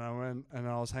hat, and I went and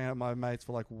I was hanging out with my mates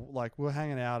for like we were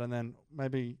hanging out, and then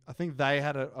maybe I think they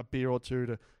had a beer or two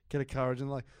to get a courage,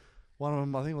 and like one of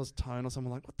them, I think it was Tone or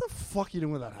someone, like, "What the fuck are you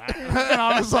doing with that hat?" And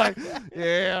I was like,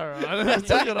 "Yeah, all right." And I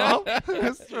took it off,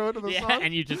 just threw it to the Yeah, side.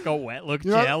 and you just got wet look You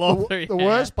know, gel all through. the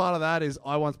worst part of that is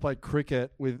I once played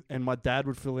cricket with, and my dad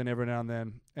would fill in every now and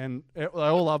then, and they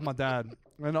all love my dad,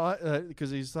 and because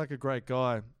he's like a great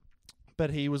guy. But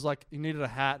he was like, he needed a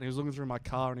hat, and he was looking through my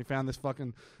car, and he found this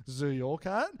fucking Zoo York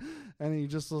hat, and he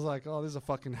just was like, "Oh, there's a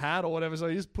fucking hat or whatever." So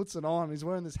he just puts it on. He's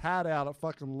wearing this hat out at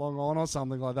fucking Long On or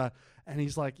something like that, and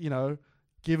he's like,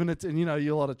 giving it to, and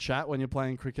you're a lot of chat when you're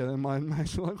playing cricket, and my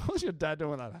mates are like, "What's your dad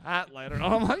doing with that hat later?" And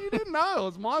I'm like, "You didn't know. It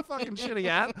was my fucking shitty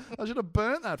hat. I should have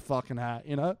burnt that fucking hat,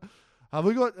 Have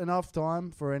we got enough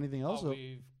time for anything else?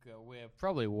 We're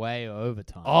probably way over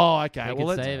time. Oh, okay. We well, could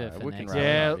let's save it for we can next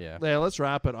wrap time. it up, yeah, let's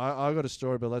wrap it. I got a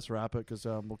story, but let's wrap it because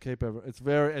we'll keep it. It's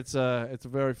a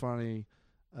very funny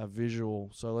visual.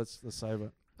 So let's save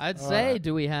it. I'd All say, right.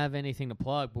 do we have anything to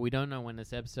plug? But we don't know when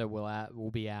this episode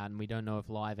will be out, and we don't know if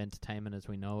live entertainment as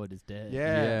we know it is dead.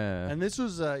 Yeah. And this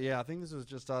was I think this was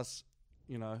just us,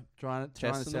 trying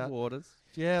Testing this the out. waters.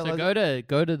 Yeah. So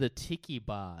go to the Tiki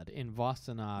Bard in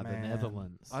Wassenaar, the Man,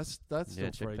 Netherlands. That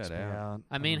still check freaks that me out. out.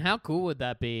 I mean, how cool would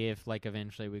that be if, like,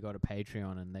 eventually we got a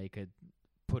Patreon and they could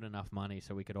put enough money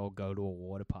so we could all go to a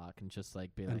water park and just,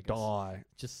 like, be and like... die.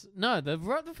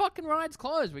 The fucking ride's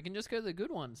closed. We can just go to the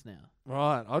good ones now.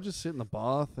 Right. I'll just sit in the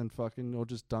bath and or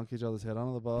just dunk each other's head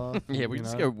under the bath. Yeah, we you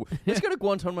just know. go. Let's go to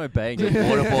Guantanamo Bay and get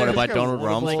waterboarded by Let's go Donald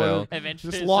waterboarded. Rumsfeld.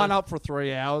 Eventually, Just it's line like- up for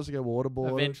 3 hours to get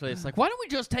waterboarded. Eventually, it's like, why don't we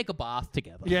just take a bath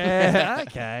together? Yeah.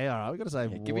 Okay. All right. We got to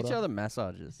save water. Give each other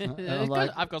massages. I'm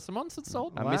like- I've got some on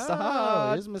salt. I'm Mr.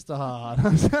 Hard. It is Mr.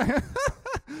 Hard.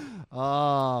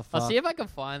 Oh, fuck. I'll see if I can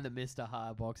find the Mr.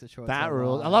 Hard boxer shorts. That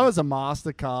rules. I online. love it as a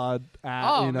MasterCard app,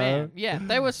 Oh man, yeah,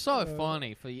 they were so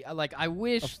funny. Like, I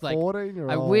wish, A like, 14-year-old.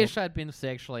 I wish I'd been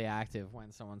sexually active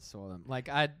when someone saw them. Like,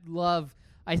 I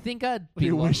think I'd be.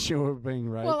 You li- wish you were being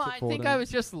raped. Well, at I think 14. I was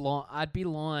just. I'd be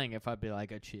lying if I'd be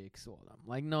like, a chick saw them.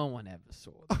 Like, no one ever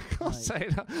saw them. I'll Like, say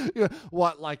that. Yeah,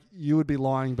 what? Like you would be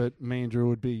lying, but me and Drew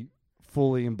would be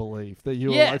fully in belief that you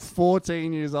were like Yes.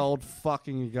 14 years old,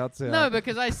 fucking your guts out. no,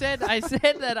 because I said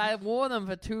that I wore them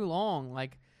for too long.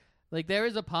 Like there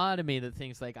is a part of me that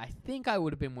thinks, like, I think I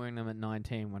would have been wearing them at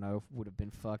 19 when I would have been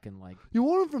fucking like. You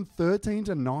wore them from 13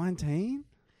 to 19.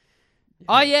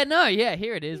 Oh yeah, no, yeah,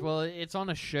 here it is. Well, it's on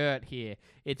a shirt here.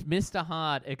 It's Mr.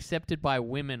 Hard accepted by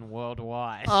women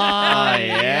worldwide. Ah,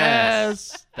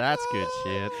 yes. That's good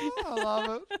shit. I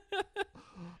love it.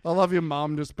 I love your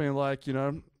mum just being like, She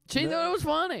thought it was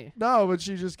funny. no, but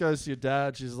she just goes to your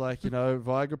dad. She's like,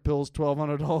 Viagra pills,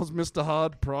 $1,200, Mr.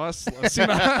 Hard, priceless.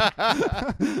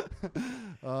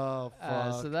 Oh,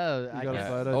 fuck. So that was, I got a guess.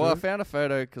 photo? Oh, I Drew? found a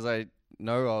photo because I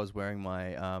know I was wearing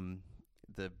my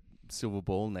the silver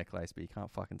ball necklace, but you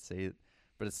can't fucking see it.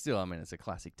 But it's still, it's a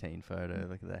classic teen photo.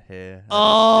 Look at that hair.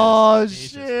 Oh,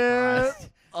 Jesus shit. Christ.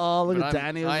 Oh, look But at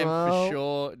Danny as I am well. for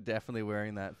sure definitely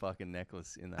wearing that fucking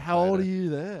necklace in that. How old are you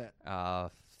there?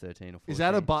 13 or 14. Is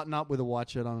that a button up with a white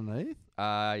shirt underneath?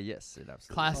 Yes, it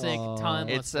absolutely. Classic, Oh.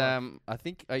 timeless. It's look. I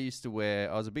think I used to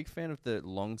wear. I was a big fan of the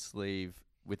long sleeve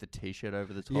with a t-shirt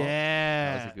over the top.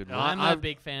 Yeah. That was a good one. I'm I- a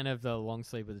big fan of the long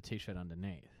sleeve with a t-shirt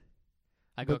underneath.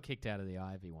 I got kicked out of the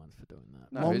Ivy once for doing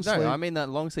that. Long sleeve- I mean that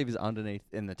long sleeve is underneath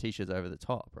and the t-shirt's over the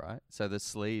top, right? So the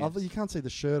sleeves. You can't see the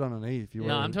shirt underneath. If you No,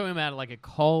 wear I'm it. talking about like a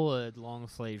collared long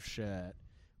sleeve shirt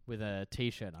with a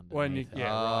t-shirt underneath. When you- it.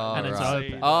 yeah, Oh, And it's right.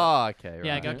 open. Oh, okay.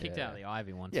 Yeah, I right, got kicked out of the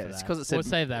Ivy once Yeah, for it's that. because it said. We'll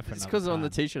save that for It's another because on the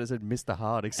time. t-shirt it said Mr.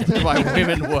 Hard, accepted by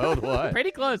women worldwide.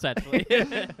 Pretty close, actually.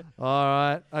 All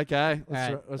right. Okay. All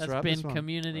right, Let's that's wrap been this one.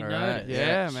 community All right, notice.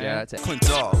 Yeah, shout man. out to Clint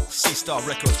Dog, C-Star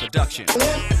Records production.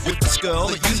 With this girl,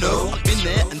 I've been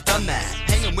there and done that.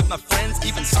 Hanging with my friends,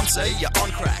 even some say you're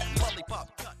on crack.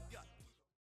 Lollipop.